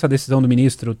news. Essa decisão do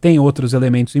ministro tem outros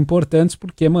elementos importantes,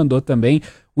 porque mandou também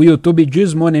o YouTube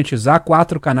desmonetizar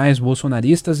 4 canais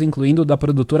bolsonaristas, incluindo o da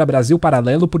produtora Brasil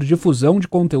Paralelo, por difusão de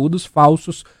conteúdos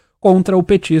falsos contra o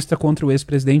petista, contra o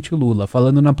ex-presidente Lula.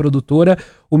 Falando na produtora,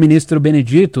 o ministro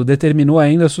Benedito determinou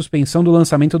ainda a suspensão do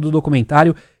lançamento do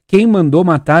documentário Quem Mandou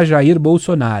Matar Jair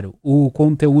Bolsonaro. O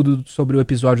conteúdo sobre o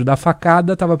episódio da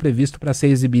facada estava previsto para ser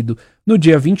exibido no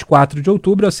dia 24 de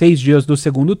outubro, a 6 dias do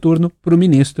segundo turno. Para o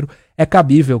ministro, é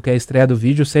cabível que a estreia do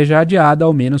vídeo seja adiada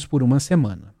ao menos por uma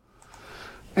semana.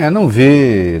 Não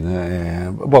vi,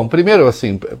 né? Bom, primeiro,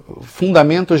 assim,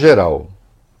 fundamento geral.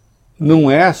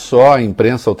 Não é só a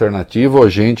imprensa alternativa ou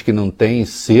gente que não tem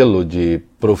selo de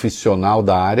profissional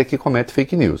da área que comete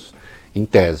fake news. Em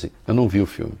tese, eu não vi o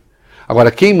filme. Agora,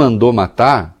 quem mandou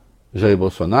matar Jair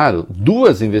Bolsonaro,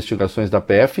 2 investigações da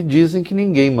PF dizem que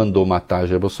ninguém mandou matar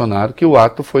Jair Bolsonaro, que o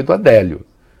ato foi do Adélio.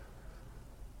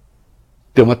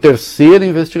 Tem uma 3ª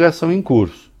investigação em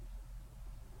curso.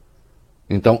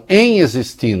 Então, em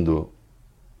existindo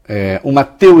uma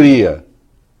teoria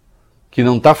que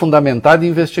não está fundamentada em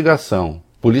investigação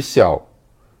policial,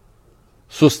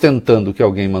 sustentando que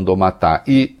alguém mandou matar,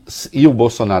 e o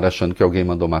Bolsonaro achando que alguém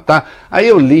mandou matar, aí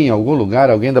eu li em algum lugar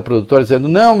alguém da produtora dizendo,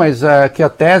 não, mas que a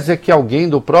tese é que alguém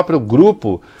do próprio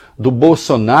grupo do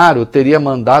Bolsonaro teria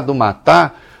mandado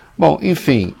matar. Bom,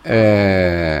 enfim,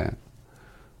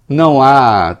 não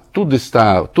há,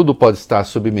 tudo pode estar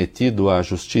submetido à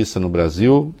justiça no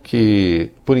Brasil,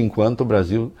 que por enquanto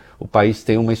o país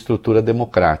tem uma estrutura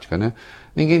democrática, né?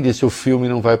 Ninguém disse o filme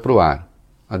não vai para o ar.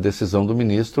 A decisão do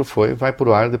ministro vai para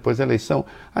o ar depois da eleição.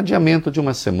 Adiamento de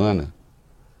uma semana.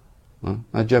 Né?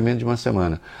 Adiamento de uma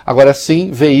semana. Agora sim,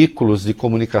 veículos de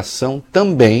comunicação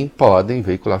também podem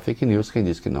veicular fake news. Quem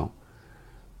diz que não?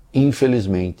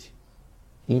 Infelizmente.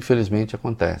 Infelizmente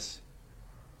acontece.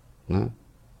 Né?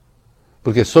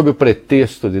 Porque sob o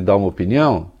pretexto de dar uma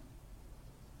opinião,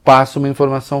 passa uma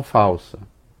informação falsa.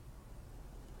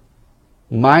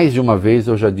 Mais de uma vez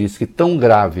eu já disse que tão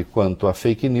grave quanto a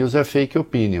fake news é a fake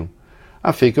opinion.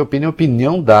 A fake opinion é a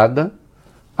opinião dada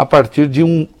a partir de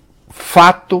um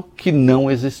fato que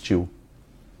não existiu.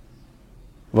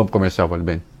 Vamos comercial, vale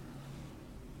bem.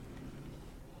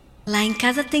 Lá em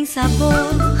casa tem sabor.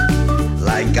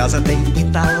 Lá em casa tem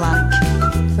Italac.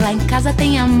 Lá em casa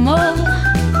tem amor.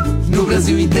 No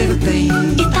Brasil inteiro tem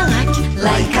Italac.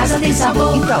 Lá em casa tem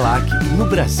sabor. Italac. No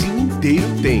Brasil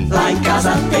inteiro tem. Lá em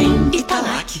casa tem Italac.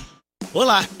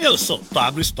 Olá, eu sou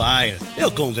Pablo Spaia. Eu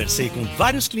conversei com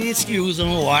vários clientes que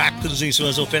usam o Actus em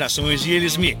suas operações e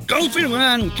eles me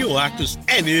confirmaram que o Actus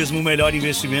é mesmo o melhor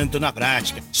investimento na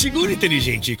prática. Seguro,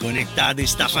 inteligente e conectado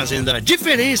está fazendo a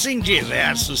diferença em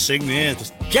diversos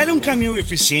segmentos. Quer um caminhão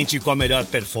eficiente com a melhor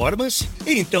performance?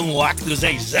 Então o Actus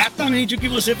é exatamente o que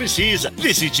você precisa.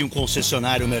 Visite um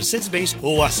concessionário Mercedes-Benz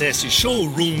ou acesse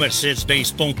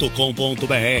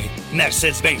showroommercedes-benz.com.br.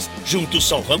 Mercedes-Benz, juntos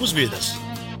salvamos vidas.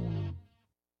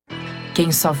 Quem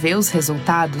só vê os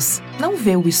resultados, não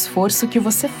vê o esforço que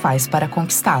você faz para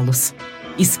conquistá-los.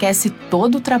 Esquece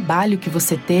todo o trabalho que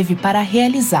você teve para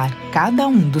realizar cada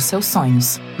um dos seus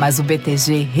sonhos. Mas o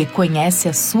BTG reconhece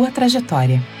a sua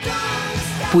trajetória.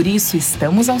 Por isso,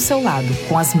 estamos ao seu lado,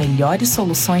 com as melhores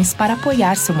soluções para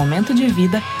apoiar seu momento de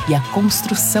vida e a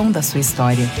construção da sua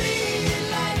história.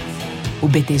 O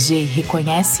BTG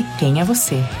reconhece quem é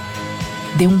você.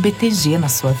 Dê um BTG na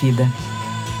sua vida.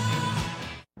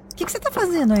 O que você tá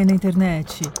fazendo aí na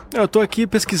internet? Eu tô aqui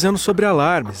pesquisando sobre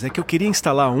alarmes. É que eu queria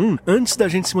instalar um antes da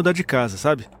gente se mudar de casa,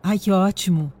 sabe? Ai, que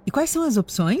ótimo. E quais são as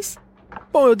opções?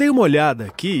 Bom, eu dei uma olhada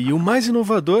aqui e o mais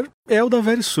inovador é o da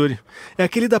Verisuri. É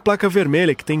aquele da placa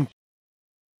vermelha que tem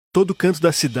todo canto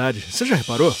da cidade. Você já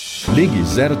reparou? Ligue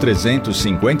 0300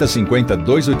 50 50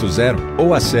 280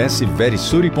 ou acesse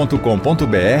verisuri.com.br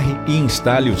e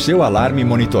instale o seu alarme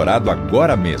monitorado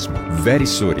agora mesmo.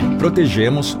 Verisuri.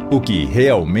 Protegemos o que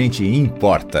realmente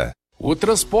importa. O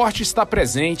transporte está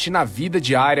presente na vida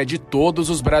diária de todos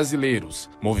os brasileiros.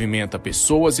 Movimenta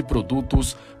pessoas e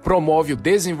produtos, promove o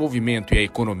desenvolvimento e a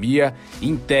economia,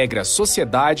 integra a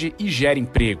sociedade e gera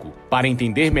emprego. Para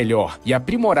entender melhor e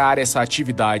aprimorar essa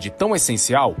atividade tão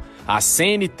essencial, a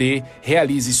CNT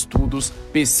realiza estudos,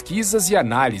 pesquisas e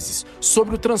análises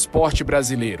sobre o transporte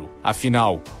brasileiro.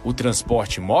 Afinal, o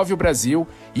transporte move o Brasil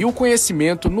e o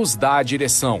conhecimento nos dá a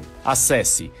direção.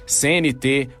 Acesse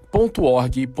cnt.org.br.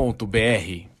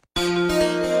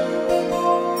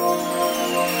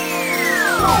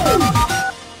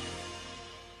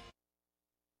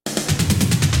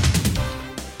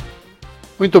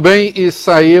 Muito bem, e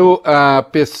saiu a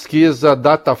pesquisa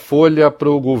Datafolha para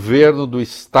o governo do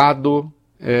estado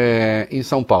em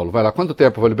São Paulo. Vai lá, quanto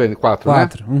tempo, Valibene? 4, né?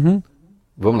 4. Uhum.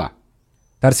 Vamos lá.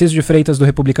 Tarcísio de Freitas, do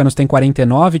Republicanos, tem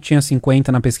 49, tinha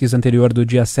 50 na pesquisa anterior do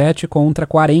dia 7, contra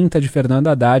 40 de Fernando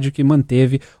Haddad, que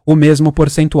manteve o mesmo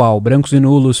percentual. Brancos e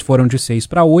nulos foram de 6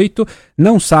 para 8,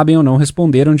 não sabem ou não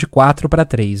responderam de 4 para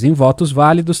 3. Em votos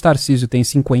válidos, Tarcísio tem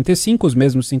 55, os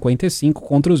mesmos 55,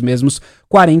 contra os mesmos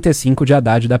 45 de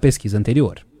Haddad da pesquisa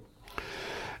anterior.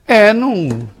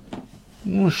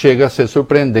 Não chega a ser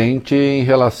surpreendente em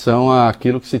relação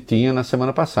àquilo que se tinha na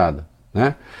semana passada,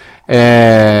 né?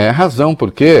 Razão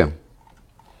porque,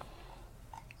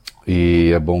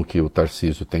 e é bom que o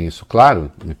Tarcísio tenha isso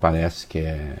claro, me parece que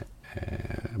é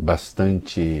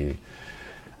bastante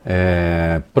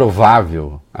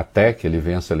provável até que ele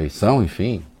vença a eleição,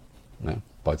 enfim, né?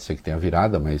 Pode ser que tenha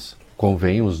virada, mas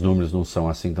convém, os números não são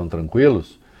assim tão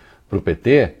tranquilos para o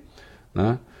PT,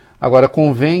 né? Agora,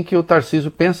 convém que o Tarcísio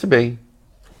pense bem,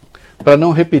 para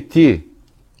não repetir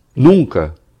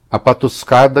nunca a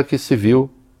patuscada que se viu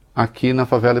aqui na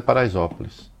favela de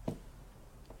Paraisópolis.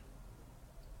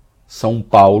 São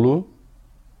Paulo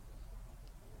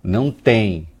não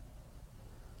tem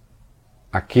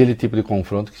aquele tipo de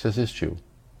confronto que se assistiu.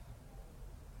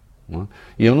 Né?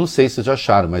 E eu não sei se já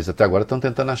acharam, mas até agora estão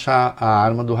tentando achar a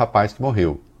arma do rapaz que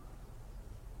morreu.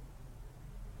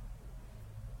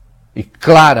 E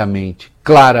claramente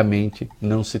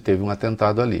não se teve um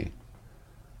atentado ali.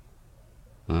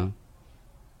 Né?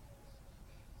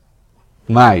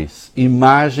 Mas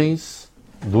imagens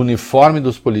do uniforme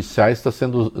dos policiais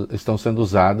estão sendo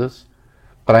usadas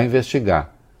para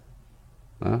investigar.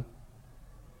 Né?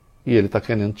 E ele está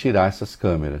querendo tirar essas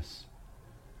câmeras.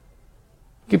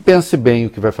 Que pense bem o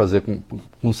que vai fazer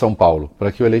com São Paulo,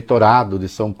 para que o eleitorado de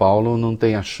São Paulo não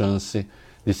tenha chance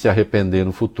de se arrepender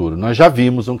no futuro. Nós já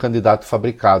vimos um candidato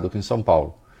fabricado aqui em São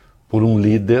Paulo, por um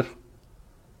líder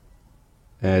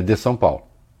de São Paulo.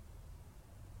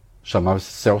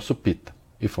 Chamava-se Celso Pitta,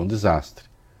 e foi um desastre.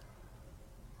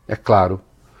 É claro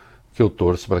que eu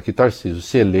torço para que Tarcísio,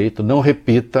 se eleito, não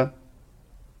repita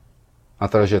a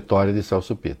trajetória de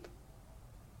Celso Pitta,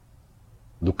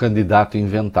 do candidato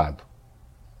inventado,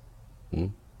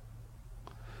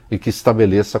 e que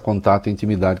estabeleça contato e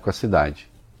intimidade com a cidade.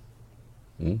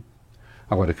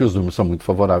 Agora, que os números são muito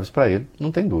favoráveis para ele,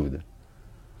 não tem dúvida.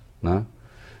 Né?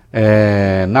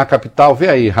 Na capital, vê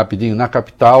aí rapidinho, na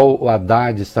capital o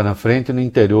Haddad está na frente e no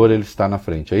interior ele está na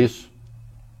frente, é isso?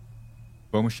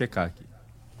 Vamos checar aqui.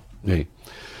 E aí?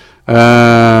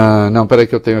 Não, peraí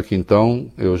que eu tenho aqui então,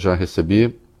 eu já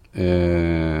recebi,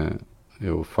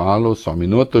 eu falo, só um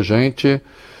minuto, gente.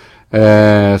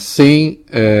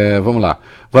 Vamos lá.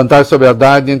 Vantagem sobre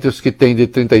Haddad entre os que têm de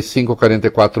 35 a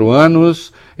 44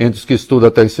 anos, entre os que estudam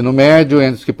até o ensino médio,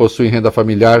 entre os que possuem renda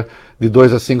familiar de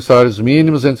 2 a 5 salários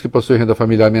mínimos, entre os que possuem renda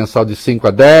familiar mensal de 5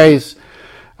 a 10.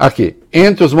 Aqui,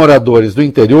 entre os moradores do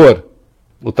interior,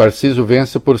 o Tarcísio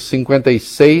vence por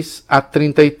 56 a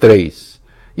 33.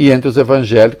 E entre os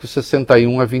evangélicos,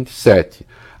 61 a 27.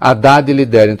 Haddad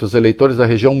lidera entre os eleitores da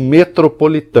região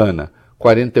metropolitana,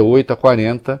 48 a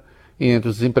 40. E entre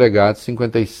os desempregados,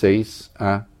 56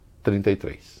 a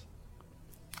 33.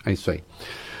 É isso aí.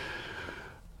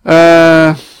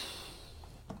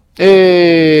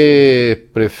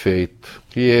 Prefeito.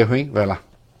 Que erro, hein? Vai lá.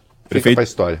 Fica pra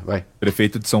história, vai.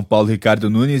 Prefeito de São Paulo, Ricardo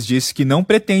Nunes, disse que não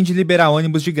pretende liberar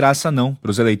ônibus de graça, não, para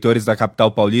os eleitores da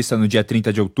capital paulista no dia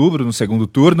 30 de outubro, no segundo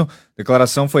turno. A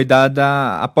declaração foi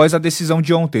dada após a decisão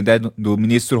de ontem, né, do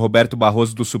ministro Roberto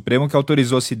Barroso do Supremo, que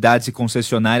autorizou cidades e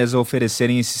concessionárias a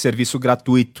oferecerem esse serviço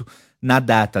gratuito na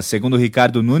data. Segundo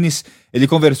Ricardo Nunes, ele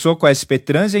conversou com a SP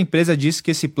Trans e a empresa disse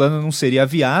que esse plano não seria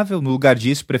viável. No lugar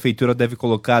disso, a prefeitura deve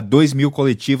colocar 2.000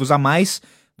 coletivos a mais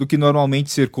do que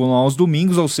normalmente circulam aos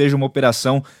domingos, ou seja, uma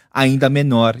operação ainda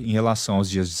menor em relação aos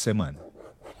dias de semana.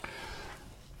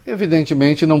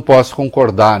 Evidentemente não posso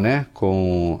concordar, né,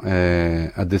 com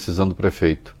a decisão do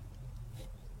prefeito.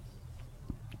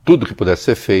 Tudo que pudesse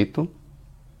ser feito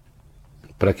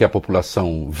para que a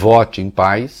população vote em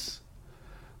paz,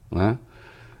 né,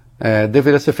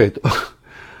 deveria ser feito.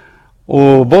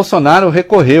 O Bolsonaro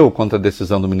recorreu contra a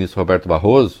decisão do ministro Roberto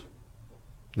Barroso,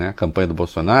 né, a campanha do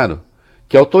Bolsonaro,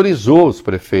 que autorizou os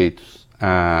prefeitos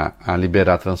a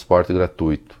liberar transporte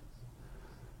gratuito.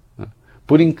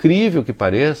 Por incrível que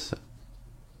pareça,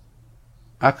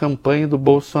 a campanha do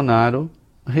Bolsonaro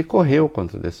recorreu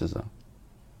contra a decisão.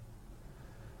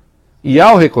 E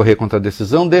ao recorrer contra a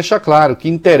decisão, deixa claro que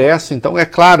interessa, então, é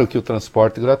claro que o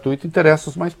transporte gratuito interessa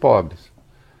os mais pobres.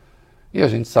 E a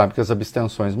gente sabe que as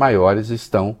abstenções maiores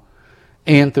estão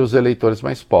entre os eleitores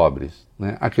mais pobres.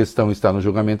 né? A questão está no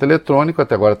julgamento eletrônico,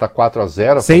 até agora está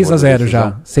 4-0. 6-0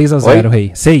 já. 6-0,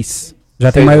 Rei. 6.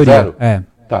 Já tem maioria.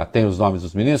 Tá, tem os nomes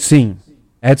dos ministros? Sim.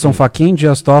 Edson Fachin,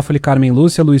 Dias Toffoli, Carmen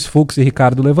Lúcia, Luiz Fux e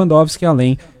Ricardo Lewandowski,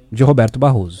 além de Roberto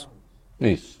Barroso.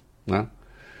 Isso, né?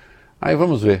 Aí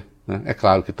vamos ver, né? É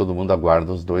claro que todo mundo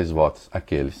aguarda os 2 votos,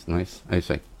 aqueles, não é isso? É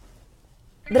isso aí.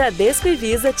 Bradesco e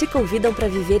Visa te convidam para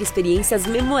viver experiências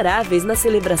memoráveis na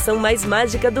celebração mais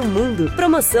mágica do mundo.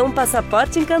 Promoção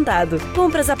Passaporte Encantado.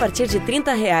 Compras a partir de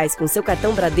R$30 com seu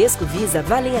cartão Bradesco Visa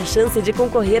valem a chance de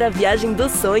concorrer à viagem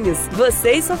dos sonhos.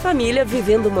 Você e sua família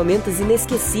vivendo momentos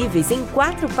inesquecíveis em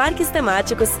 4 parques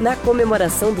temáticos na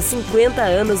comemoração dos 50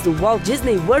 anos do Walt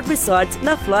Disney World Resort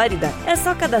na Flórida. É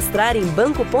só cadastrar em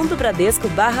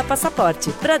banco.bradesco/passaporte.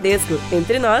 Bradesco,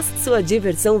 entre nós, sua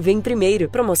diversão vem primeiro.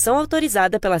 Promoção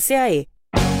autorizada pela CAE.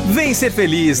 Vem ser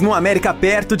feliz no América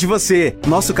perto de você.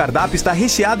 Nosso cardápio está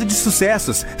recheado de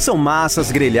sucessos. São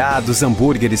massas, grelhados,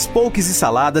 hambúrgueres, poques e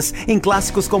saladas em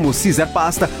clássicos como Caesar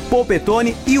Pasta,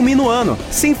 Polpettone e o Minuano.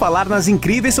 Sem falar nas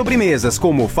incríveis sobremesas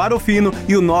como o Farofino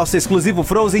e o nosso exclusivo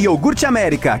Frozen Iogurte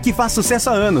América, que faz sucesso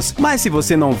há anos. Mas se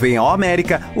você não vem ao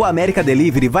América, o América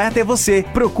Delivery vai até você.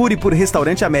 Procure por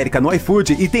Restaurante América no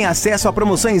iFood e tenha acesso a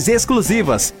promoções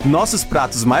exclusivas. Nossos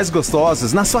pratos mais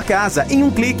gostosos na sua casa em um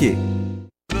clique.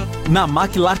 Na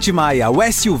Maquilarte Maia, o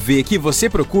SUV que você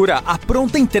procura, a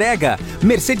pronta entrega.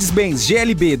 Mercedes-Benz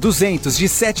GLB 200 de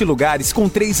 7 lugares com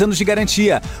 3 anos de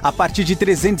garantia, a partir de R$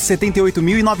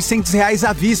 378.900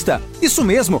 à vista. Isso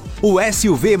mesmo, o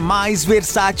SUV mais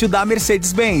versátil da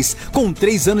Mercedes-Benz, com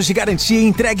 3 anos de garantia e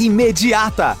entrega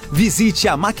imediata. Visite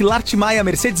a Maquilarte Maia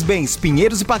Mercedes-Benz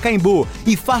Pinheiros e Pacaembu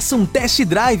e faça um test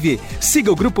drive.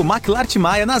 Siga o grupo Maquilarte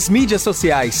Maia nas mídias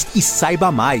sociais e saiba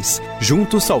mais.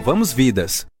 Juntos salvamos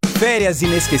vidas. Férias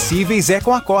inesquecíveis é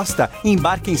com a Costa.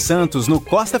 Embarque em Santos, no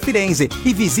Costa Firenze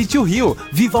e visite o Rio.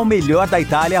 Viva o melhor da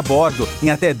Itália a bordo,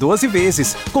 em até 12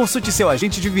 vezes. Consulte seu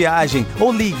agente de viagem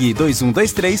ou ligue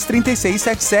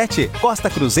 2123-3677.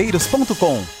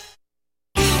 costacruzeiros.com.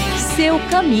 Seu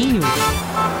caminho.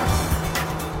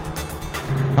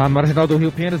 A marginal do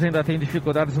Rio Pinheiros ainda tem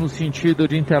dificuldades no sentido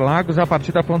de Interlagos, a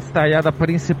partir da Ponte Estaiada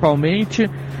principalmente.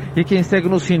 E quem segue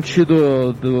no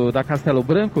sentido da Castelo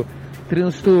Branco,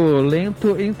 trânsito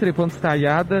lento entre Ponte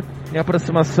Estaiada e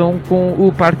aproximação com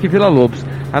o Parque Vila Lobos.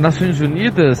 A Nações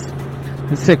Unidas,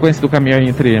 em sequência do caminhão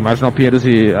entre Marginal Pinheiros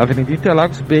e Avenida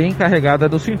Interlagos, bem carregada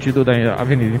no sentido da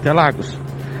Avenida Interlagos.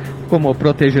 Como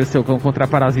proteger seu cão contra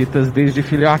parasitas desde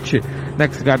filhote?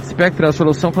 NexGard Spectra, a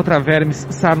solução contra vermes,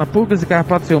 sarna, pulgas e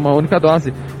carrapatos em uma única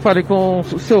dose. Fale com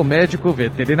o seu médico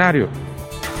veterinário.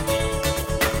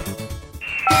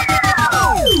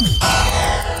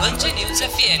 Band News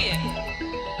FM.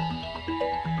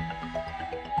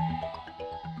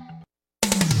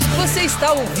 Você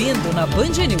está ouvindo na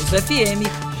Band News FM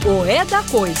o É da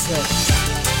Coisa.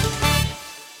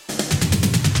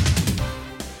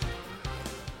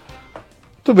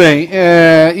 Muito bem,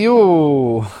 e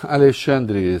o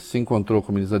Alexandre se encontrou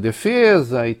com o ministro da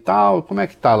Defesa e tal, como é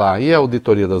que tá lá? E a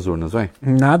auditoria das urnas, vai?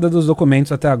 Nada dos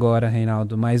documentos até agora,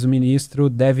 Reinaldo, mas o ministro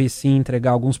deve sim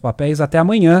entregar alguns papéis até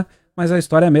amanhã, mas a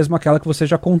história é mesmo aquela que você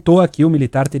já contou aqui. O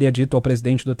militar teria dito ao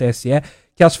presidente do TSE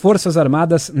que as Forças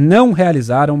Armadas não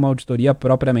realizaram uma auditoria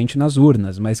propriamente nas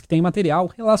urnas, mas que tem material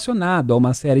relacionado a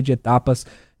uma série de etapas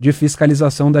de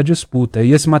fiscalização da disputa,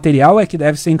 e esse material é que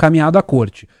deve ser encaminhado à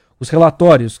corte. Os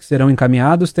relatórios que serão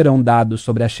encaminhados terão dados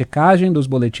sobre a checagem dos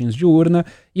boletins de urna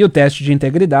e o teste de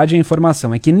integridade. A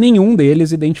informação é que nenhum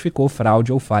deles identificou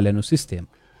fraude ou falha no sistema.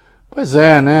 Pois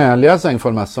é, né? Aliás, a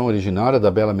informação original era da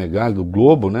Bela Megali, do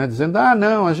Globo, né? Dizendo,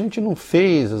 não, a gente não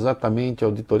fez exatamente a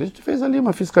auditoria, a gente fez ali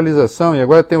uma fiscalização. E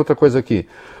agora tem outra coisa aqui.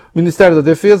 O Ministério da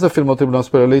Defesa afirmou ao Tribunal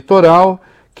Superior Eleitoral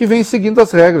que vem seguindo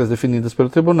as regras definidas pelo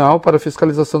Tribunal para a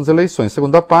fiscalização das eleições.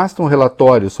 Segundo a pasta, um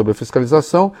relatório sobre a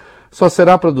fiscalização só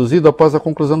será produzido após a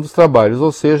conclusão dos trabalhos,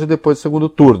 ou seja, depois do segundo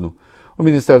turno. O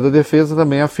Ministério da Defesa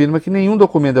também afirma que nenhum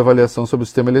documento de avaliação sobre o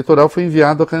sistema eleitoral foi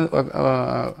enviado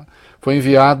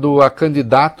a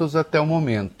candidatos até o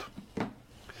momento.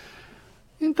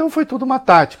 Então foi tudo uma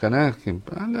tática, né?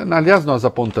 Aliás, nós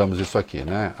apontamos isso aqui,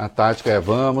 né? A tática é: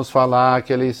 vamos falar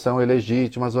que a eleição é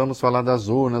legítima, vamos falar das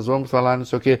urnas, vamos falar não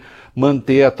sei o quê,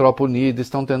 manter a tropa unida,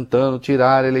 estão tentando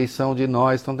tirar a eleição de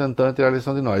nós, estão tentando tirar a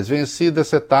eleição de nós. Vencida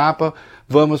essa etapa,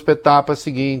 vamos para a etapa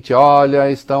seguinte.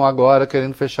 Olha, estão agora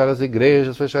querendo fechar as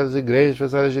igrejas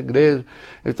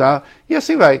e tal. E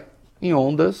assim vai, em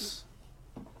ondas.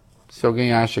 Se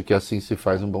alguém acha que assim se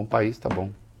faz um bom país, tá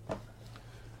bom.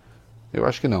 Eu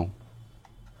acho que não.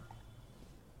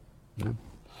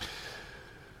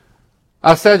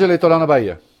 Assédio eleitoral na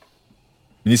Bahia.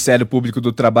 O Ministério Público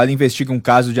do Trabalho investiga um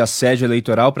caso de assédio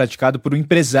eleitoral praticado por um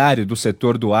empresário do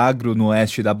setor do agro no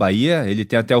oeste da Bahia. Ele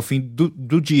tem até o fim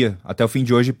do dia, até o fim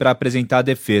de hoje, para apresentar a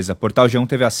defesa. O Portal G1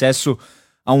 teve acesso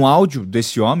a um áudio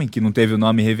desse homem, que não teve o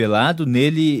nome revelado.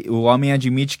 Nele, o homem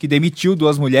admite que demitiu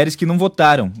 2 mulheres que não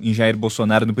votaram em Jair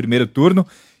Bolsonaro no primeiro turno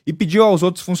e pediu aos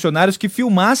outros funcionários que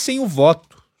filmassem o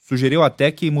voto. Sugeriu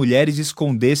até que mulheres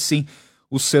escondessem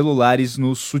os celulares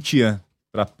no sutiã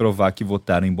para provar que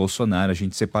votaram em Bolsonaro. A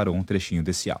gente separou um trechinho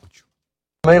desse áudio.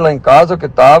 Também lá em casa que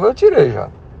estava, eu tirei já.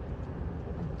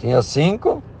 Tinha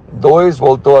 5, 2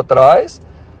 voltou atrás,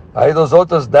 aí dos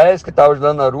outros 10 que estavam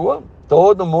ajudando na rua,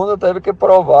 todo mundo teve que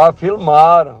provar,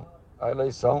 filmaram a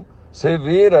eleição. Você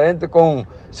vira, entra com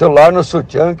celular no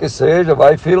sutiã, que seja,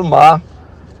 vai filmar,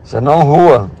 senão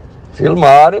rua.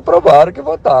 Filmaram e provaram que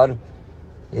votaram.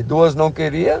 E 2 não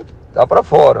queriam, tá para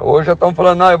fora. Hoje já estão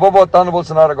falando, não, eu vou votar no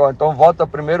Bolsonaro agora. Então vota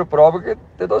primeiro, prova que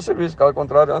te dá o serviço. Caso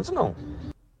contrário, antes não.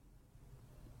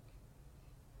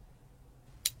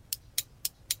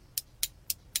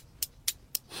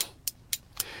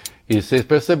 E vocês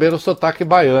perceberam o sotaque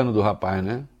baiano do rapaz,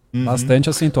 né? Bastante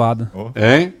acentuado.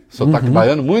 Hein? Sotaque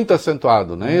baiano muito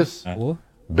acentuado, não é isso? É.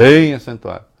 Bem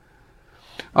acentuado.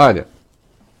 Olha, o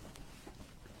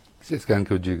que vocês querem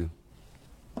que eu diga?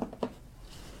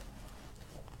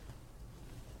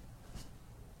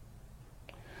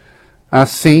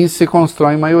 Assim se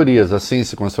constroem maiorias, assim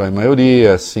se constrói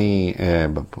maioria, assim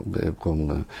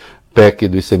como PEC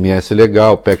do ICMS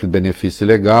legal, PEC do benefício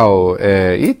legal,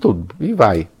 e tudo, e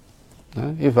vai,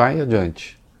 né? E vai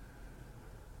adiante.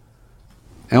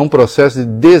 É um processo de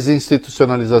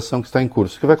desinstitucionalização que está em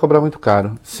curso, que vai cobrar muito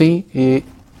caro. Sim, e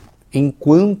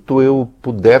enquanto eu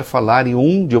puder falar e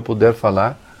onde eu puder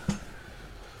falar,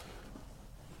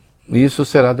 isso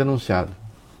será denunciado.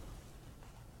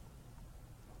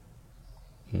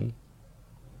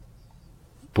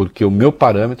 Porque o meu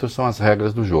parâmetro são as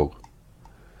regras do jogo.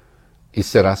 E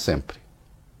será sempre.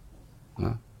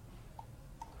 Né?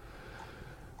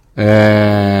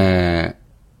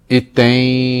 E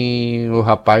tem o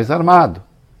rapaz armado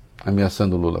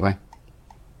ameaçando o Lula, vai.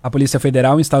 A Polícia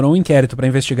Federal instaurou um inquérito para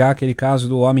investigar aquele caso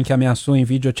do homem que ameaçou em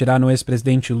vídeo atirar no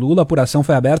ex-presidente Lula. A apuração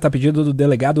foi aberta a pedido do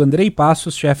delegado Andrei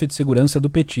Passos, chefe de segurança do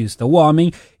petista. O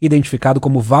homem, identificado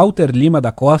como Walter Lima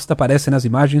da Costa, aparece nas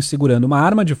imagens segurando uma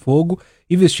arma de fogo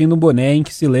e vestindo um boné em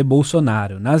que se lê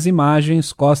Bolsonaro. Nas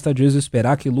imagens, Costa diz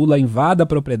esperar que Lula invada a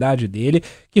propriedade dele,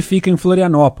 que fica em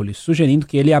Florianópolis, sugerindo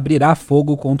que ele abrirá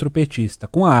fogo contra o petista.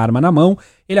 Com a arma na mão,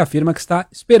 ele afirma que está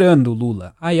esperando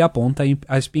Lula. Aí aponta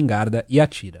a espingarda e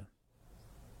atira.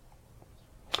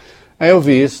 Eu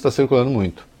vi isso, está circulando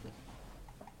muito.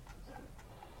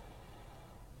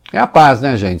 É a paz,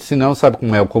 né, gente? Se não, sabe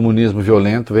como é? O comunismo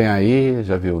violento vem aí,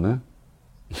 já viu, né?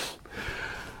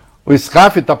 O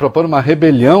SCAF está propondo uma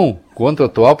rebelião contra o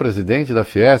atual presidente da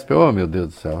Fiesp. Oh, meu Deus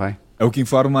do céu, vai. É o que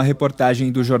informa uma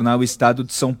reportagem do jornal Estado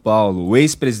de São Paulo. O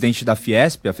ex-presidente da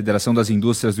Fiesp, a Federação das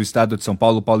Indústrias do Estado de São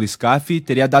Paulo, Paulo Scaff,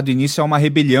 teria dado início a uma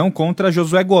rebelião contra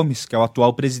Josué Gomes, que é o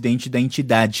atual presidente da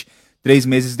entidade. 3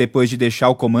 meses depois de deixar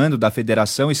o comando da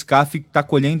federação, Scaff está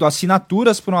colhendo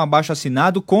assinaturas por um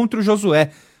abaixo-assinado contra o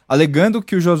Josué, alegando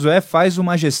que o Josué faz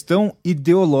uma gestão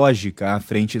ideológica à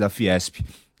frente da Fiesp.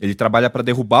 Ele trabalha para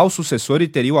derrubar o sucessor e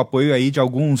teria o apoio aí de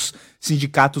alguns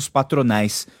sindicatos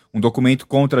patronais. Um documento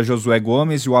contra Josué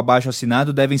Gomes e o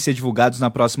abaixo-assinado devem ser divulgados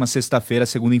na próxima sexta-feira,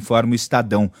 segundo informa o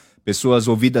Estadão. Pessoas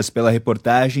ouvidas pela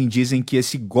reportagem dizem que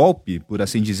esse golpe, por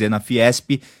assim dizer, na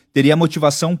Fiesp, teria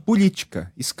motivação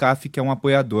política. Scaff, que é um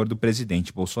apoiador do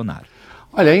presidente Bolsonaro.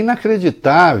 Olha, é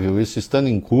inacreditável isso estando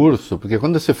em curso, porque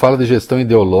quando se fala de gestão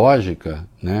ideológica,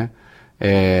 né,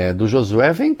 do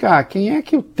Josué, vem cá, quem é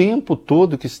que o tempo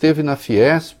todo que esteve na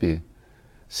Fiesp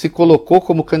se colocou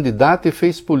como candidato e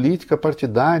fez política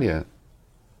partidária?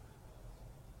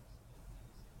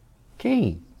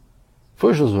 Quem?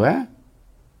 Foi o Josué?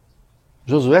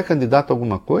 Josué é candidato a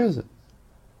alguma coisa?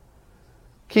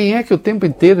 Quem é que o tempo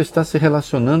inteiro está se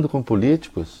relacionando com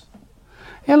políticos?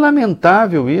 É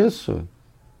lamentável isso.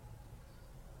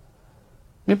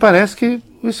 Me parece que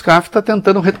o Scaff está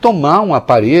tentando retomar um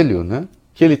aparelho, né,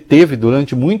 que ele teve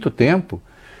durante muito tempo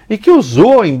e que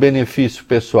usou em benefício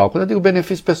pessoal. Quando eu digo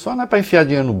benefício pessoal, não é para enfiar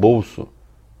dinheiro no bolso.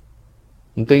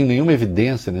 Não tem nenhuma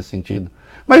evidência nesse sentido.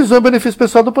 Mas usou em benefício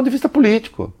pessoal do ponto de vista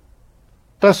político.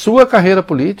 Para a sua carreira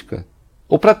política.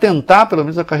 Ou para tentar, pelo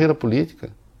menos, a carreira política.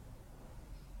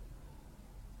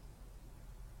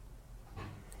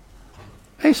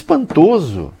 É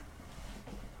espantoso.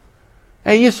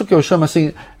 É isso que eu chamo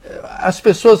assim, as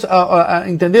pessoas,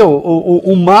 entendeu?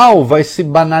 O mal vai se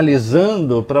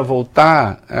banalizando, para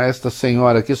voltar a esta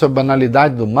senhora aqui, sobre a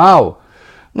banalidade do mal,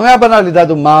 Não é a banalidade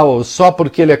do mal só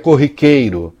porque ele é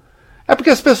corriqueiro. É porque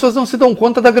as pessoas não se dão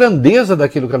conta da grandeza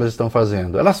daquilo que elas estão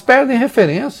fazendo. Elas perdem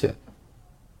referência.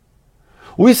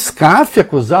 O SCAF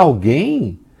acusar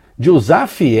alguém de usar a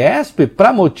Fiesp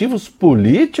para motivos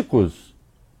políticos?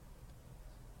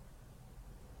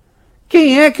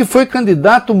 Quem é que foi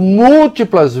candidato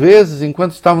múltiplas vezes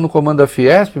enquanto estava no comando da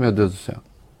Fiesp, meu Deus do céu?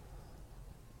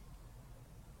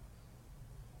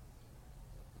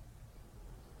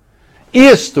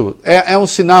 Isto é um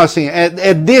sinal, assim,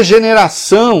 é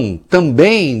degeneração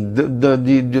também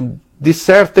de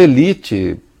certa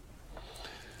elite.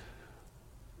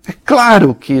 É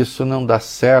claro que isso não dá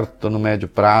certo no médio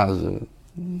prazo.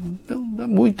 Dá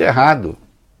muito errado.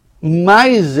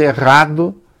 Mais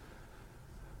errado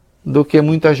do que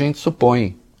muita gente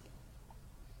supõe.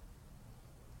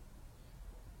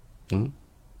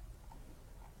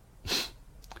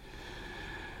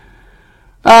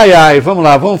 Ai, vamos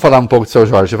lá, vamos falar um pouco do seu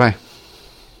Jorge, vai.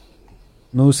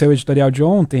 No seu editorial de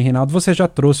ontem, Reinaldo, você já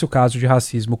trouxe o caso de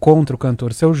racismo contra o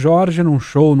cantor Seu Jorge num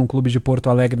show num clube de Porto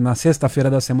Alegre na sexta-feira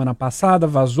da semana passada.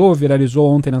 Viralizou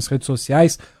ontem nas redes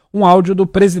sociais um áudio do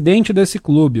presidente desse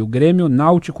clube, o Grêmio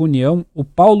Náutico União, o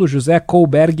Paulo José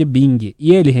Kohlberg Bing.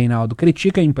 E ele, Reinaldo,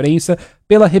 critica a imprensa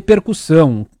pela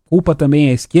repercussão. Culpa também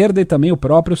a esquerda e também o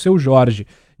próprio Seu Jorge.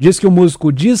 Diz que o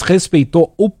músico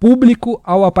desrespeitou o público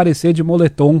ao aparecer de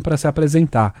moletom para se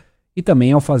apresentar. E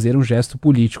também ao fazer um gesto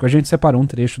político. A gente separou um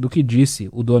trecho do que disse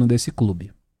o dono desse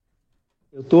clube.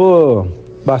 Eu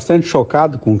estou bastante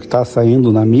chocado com o que está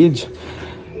saindo na mídia.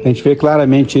 A gente vê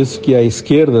claramente isso, que a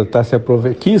esquerda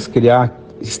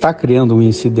está criando um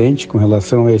incidente com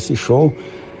relação a esse show.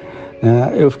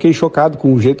 Eu fiquei chocado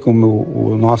com o jeito como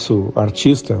o nosso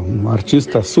artista, um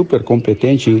artista super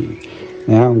competente,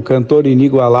 um cantor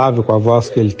inigualável com a voz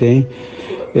que ele tem,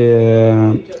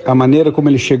 a maneira como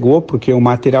ele chegou, porque o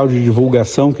material de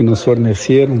divulgação que nos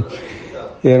forneceram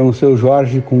era o Seu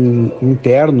Jorge com um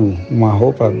terno, uma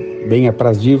roupa bem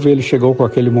aprazível. Ele chegou com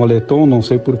aquele moletom, não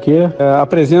sei porquê. A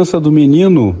presença do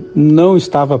menino não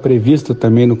estava prevista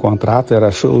também no contrato,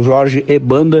 era Seu Jorge e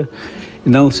banda,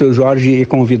 não Seu Jorge e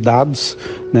convidados,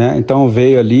 Então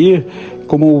veio ali,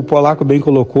 como o Polaco bem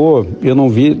colocou, eu não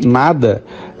vi nada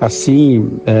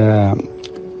assim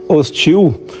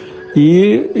hostil.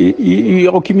 E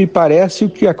ao que me parece, o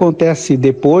que acontece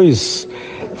depois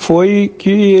foi que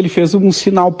ele fez um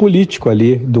sinal político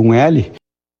ali, de um L.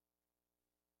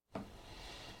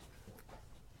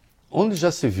 Onde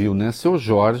já se viu, Seu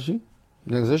Jorge,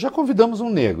 já convidamos um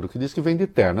negro que diz que vem de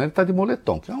terno, ele está de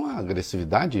moletom, que é uma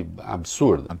agressividade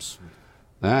absurda.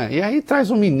 E aí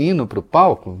traz um menino para o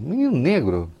palco, um menino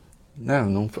negro,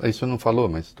 isso não falou,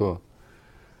 mas estou...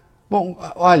 Bom,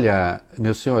 olha,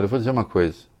 meu senhor, eu vou dizer uma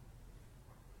coisa.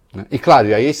 E claro,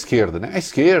 e aí a esquerda, A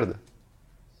esquerda.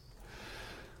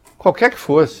 Qualquer que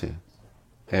fosse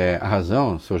a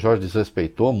razão, o Seu Jorge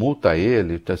desrespeitou, multa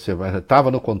ele,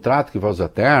 estava no contrato que vai usar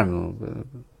terno.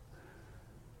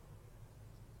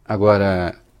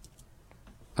 Agora,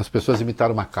 as pessoas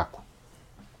imitaram o macaco.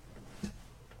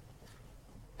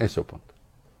 Esse é o ponto.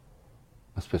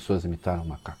 As pessoas imitaram o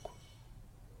macaco.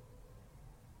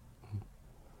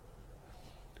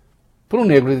 Para um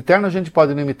negro de terno a gente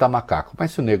pode não imitar macaco,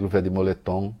 mas se o negro vier de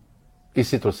moletom e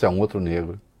se trouxer um outro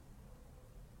negro,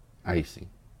 aí sim.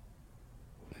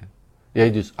 E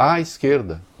aí diz, a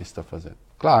esquerda está fazendo.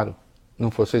 Claro, não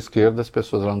fosse a esquerda, as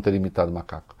pessoas lá não teriam imitado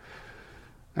macaco.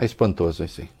 É espantoso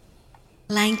assim.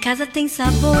 Lá em casa tem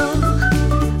sabor.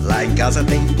 Lá em casa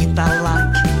tem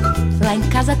Italac. Lá em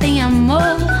casa tem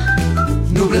amor.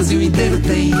 No Brasil inteiro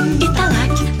tem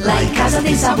Italac. Lá em casa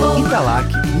tem sabor. Italac.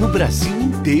 No Brasil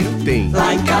inteiro tem.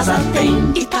 Lá em casa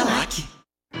tem Italac.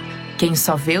 Quem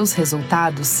só vê os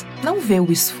resultados, não vê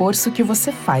o esforço que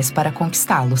você faz para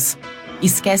conquistá-los.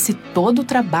 Esquece todo o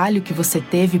trabalho que você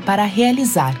teve para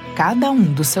realizar cada um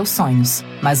dos seus sonhos.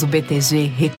 Mas o BTG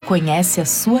reconhece a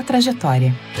sua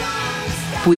trajetória.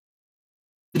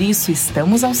 Por isso,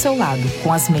 estamos ao seu lado,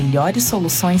 com as melhores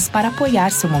soluções para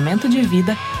apoiar seu momento de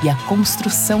vida e a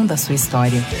construção da sua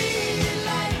história.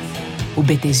 O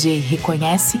BTG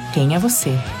reconhece quem é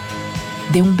você.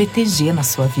 Dê um BTG na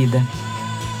sua vida.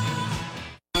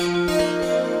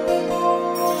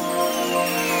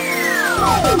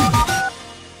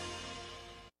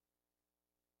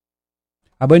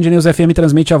 A Band News FM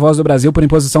transmite a Voz do Brasil por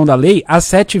imposição da lei às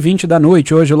 7h20 da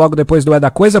noite, hoje logo depois do É da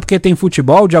Coisa, porque tem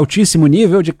futebol de altíssimo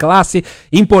nível, de classe,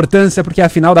 importância, porque é a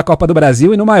final da Copa do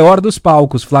Brasil e no maior dos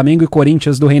palcos, Flamengo e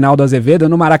Corinthians do Reinaldo Azevedo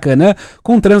no Maracanã,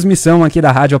 com transmissão aqui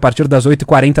da rádio a partir das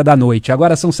 8h40 da noite.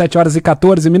 Agora são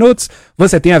 7h14,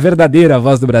 você tem a verdadeira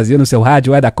Voz do Brasil no seu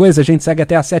rádio É da Coisa, a gente segue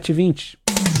até às 7h20.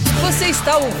 Você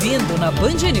está ouvindo na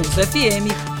Band News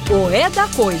FM o É da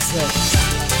Coisa.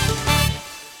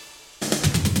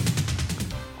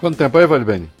 Quanto tempo aí,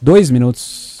 Valibene? 2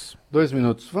 minutos. 2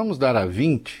 minutos. Vamos dar a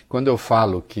 20, quando eu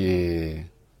falo que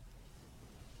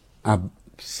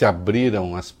se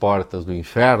abriram as portas do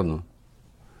inferno,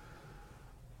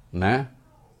 né?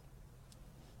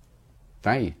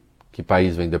 Tá aí. Que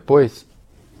país vem depois?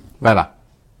 Vai lá.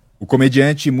 O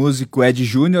comediante e músico Ed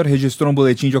Júnior registrou um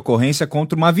boletim de ocorrência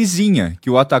contra uma vizinha que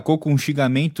o atacou com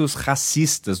xingamentos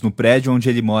racistas no prédio onde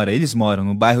ele mora. Eles moram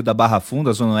no bairro da Barra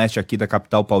Funda, zona oeste aqui da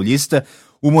capital paulista.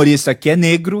 O humorista, que é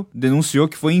negro, denunciou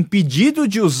que foi impedido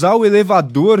de usar o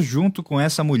elevador junto com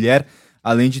essa mulher,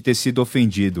 além de ter sido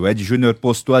ofendido. O Ed Júnior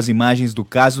postou as imagens do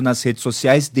caso nas redes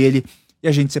sociais dele e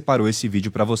a gente separou esse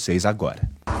vídeo para vocês agora.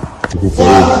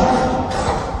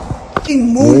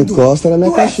 Imundo! Não encosta na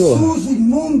minha cachorra. Sujo,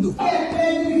 imundo!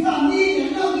 De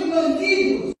família, não de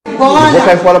bandido! Bora! Vou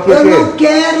cair fora por quê? Eu não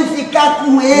quero ficar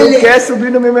com ele! Não quer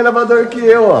subir no mesmo elevador que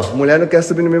eu, ó. Mulher não quer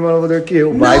subir no mesmo elevador que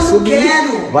eu. Vai subir. Não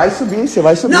quero! Vai subir, você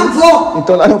vai subir. Não vou!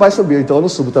 Então nós não vai subir, então eu não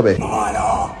subo também.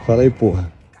 Bora! Fala aí, porra.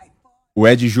 O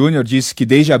Ed Júnior disse que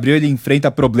desde abril ele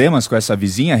enfrenta problemas com essa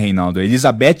vizinha, Reinaldo.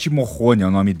 Elizabeth Morrone é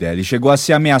o nome dela. E chegou a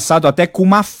ser ameaçado até com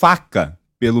uma faca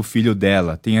pelo filho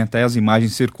dela. Tem até as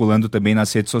imagens circulando também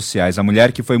nas redes sociais. A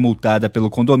mulher que foi multada pelo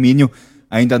condomínio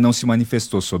ainda não se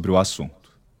manifestou sobre o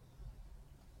assunto.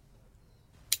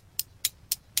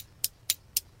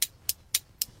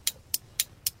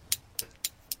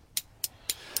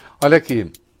 Olha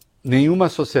aqui, nenhuma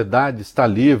sociedade está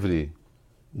livre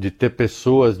de ter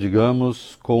pessoas,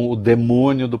 digamos, com o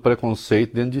demônio do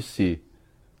preconceito dentro de si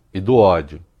e do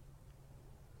ódio.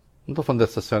 Não estou falando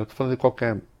dessa senhora, estou falando de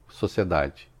qualquer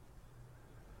sociedade.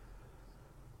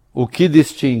 O que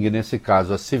distingue, nesse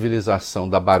caso, a civilização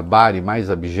da barbárie mais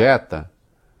abjeta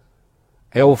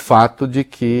é o fato de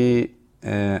que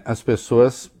as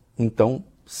pessoas, então,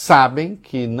 sabem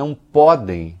que não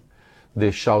podem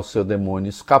deixar o seu demônio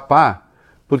escapar,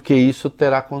 porque isso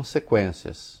terá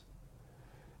consequências.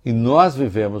 E nós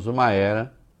vivemos uma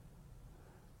era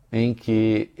em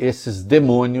que esses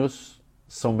demônios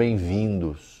são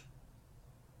bem-vindos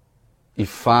e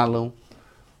falam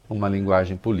uma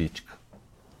linguagem política,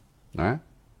 né?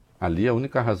 Ali a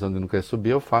única razão de não querer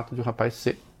subir é o fato de o rapaz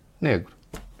ser negro.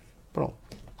 Pronto,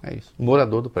 é isso.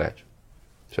 Morador do prédio.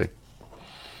 Isso aí.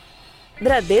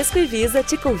 Bradesco e Visa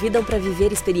te convidam para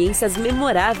viver experiências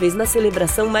memoráveis na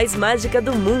celebração mais mágica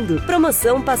do mundo.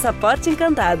 Promoção Passaporte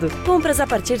Encantado. Compras a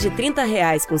partir de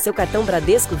R$30 com seu cartão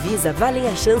Bradesco Visa valem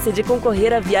a chance de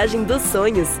concorrer à viagem dos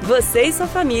sonhos. Você e sua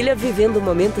família vivendo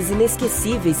momentos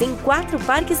inesquecíveis em 4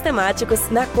 parques temáticos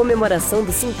na comemoração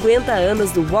dos 50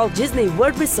 anos do Walt Disney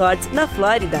World Resort na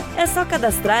Flórida. É só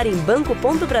cadastrar em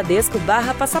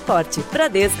banco.bradesco/passaporte.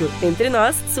 Bradesco, entre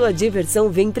nós, sua diversão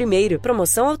vem primeiro.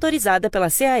 Promoção autorizada pela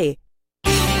CAE.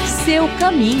 Seu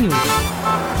caminho.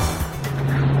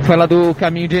 Fala do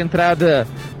caminho de entrada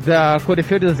da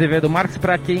Corifeu de Azevedo Marques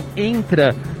para quem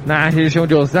entra na região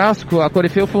de Osasco. A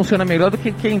Corifeu funciona melhor do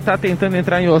que quem está tentando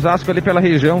entrar em Osasco ali pela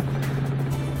região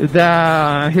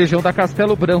da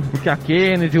Castelo Branco, porque a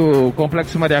Kennedy, o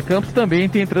Complexo Maria Campos também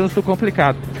tem trânsito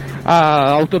complicado.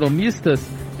 A Autonomistas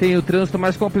tem o trânsito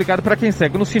mais complicado para quem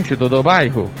segue no sentido do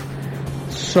bairro.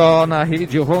 Só na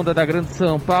rede Honda da Grande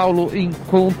São Paulo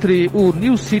encontre o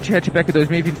New City Hatchback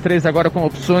 2023 agora com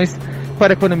opções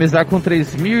para economizar com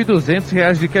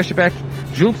R$3.200 de cashback.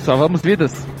 Juntos salvamos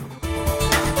vidas.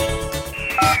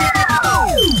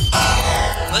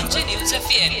 Band News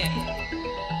FM.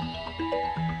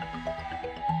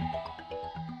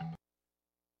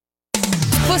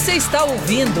 Você está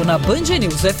ouvindo na Band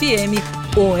News FM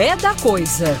o É da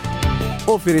Coisa.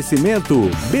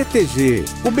 Oferecimento BTG.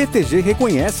 O BTG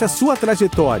reconhece a sua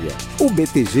trajetória. O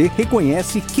BTG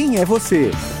reconhece quem é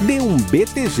você. Dê um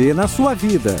BTG na sua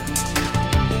vida.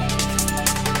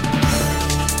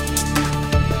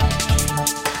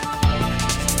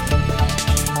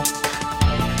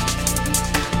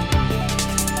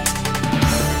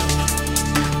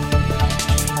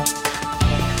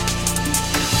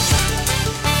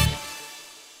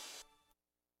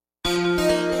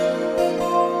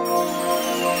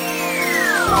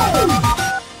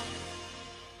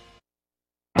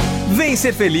 Vem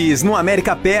ser feliz no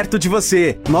América perto de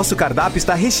você. Nosso cardápio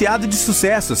está recheado de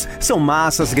sucessos. São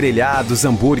massas, grelhados,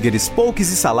 hambúrgueres,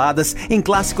 poques e saladas em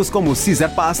clássicos como Caesar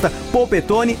Pasta,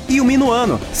 polpettone e o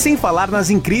minuano. Sem falar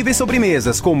nas incríveis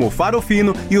sobremesas como o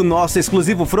farofino e o nosso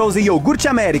exclusivo Frozen Iogurte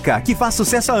América, que faz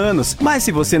sucesso há anos. Mas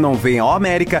se você não vem ao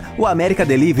América, o América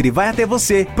Delivery vai até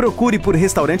você. Procure por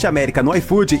Restaurante América no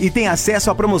iFood e tem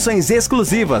acesso a promoções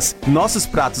exclusivas. Nossos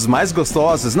pratos mais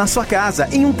gostosos na sua casa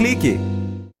em um clique.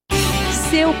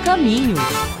 Seu caminho.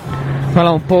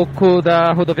 Falar um pouco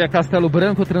da rodovia Castelo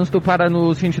Branco. O trânsito para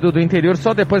no sentido do interior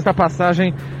só depois da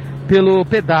passagem pelo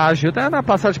pedágio. Tá na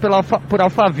passagem por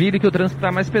Alphaville que o trânsito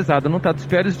está mais pesado. Não está dos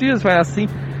piores dias, vai assim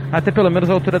até pelo menos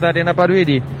a altura da Arena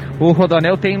Barueri. O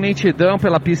Rodoanel tem lentidão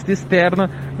pela pista externa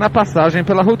na passagem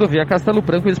pela rodovia Castelo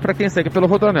Branco, isso para quem segue pelo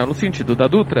Rodoanel no sentido da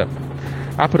Dutra.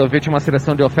 Aproveite uma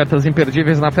seleção de ofertas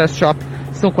imperdíveis na Fast Shop.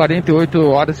 São 48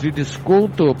 horas de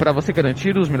desconto para você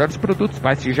garantir os melhores produtos.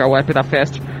 Baixe já o app da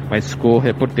Fast, mas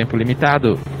corra por tempo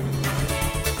limitado.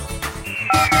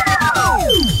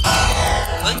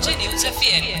 Band News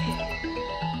FM.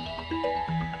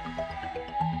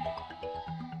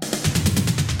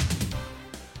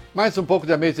 Mais um pouco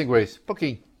de Amazing Grace.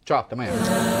 Pouquinho. Tchau, até amanhã.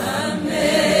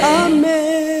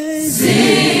 Amazing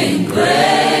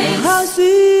Grace. How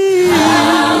sweet,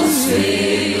 how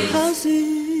sweet, how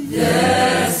sweet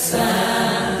the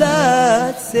sound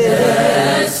that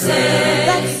saves,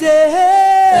 that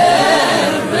saves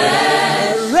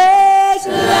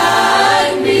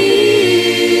like me.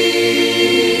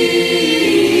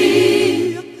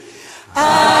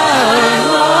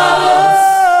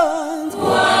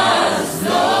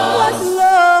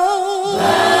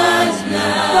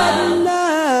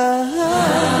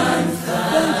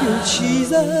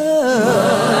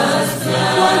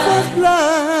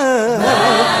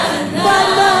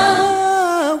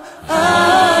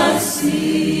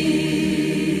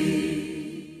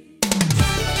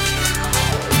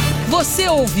 Você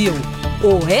ouviu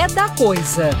o É da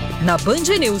Coisa, na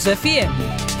Band News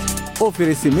FM.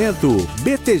 Oferecimento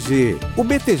BTG. O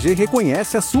BTG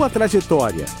reconhece a sua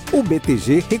trajetória. O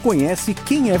BTG reconhece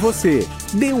quem é você.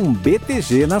 Dê um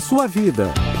BTG na sua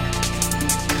vida.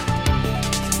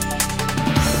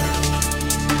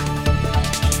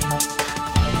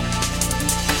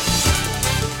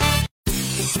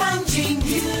 Band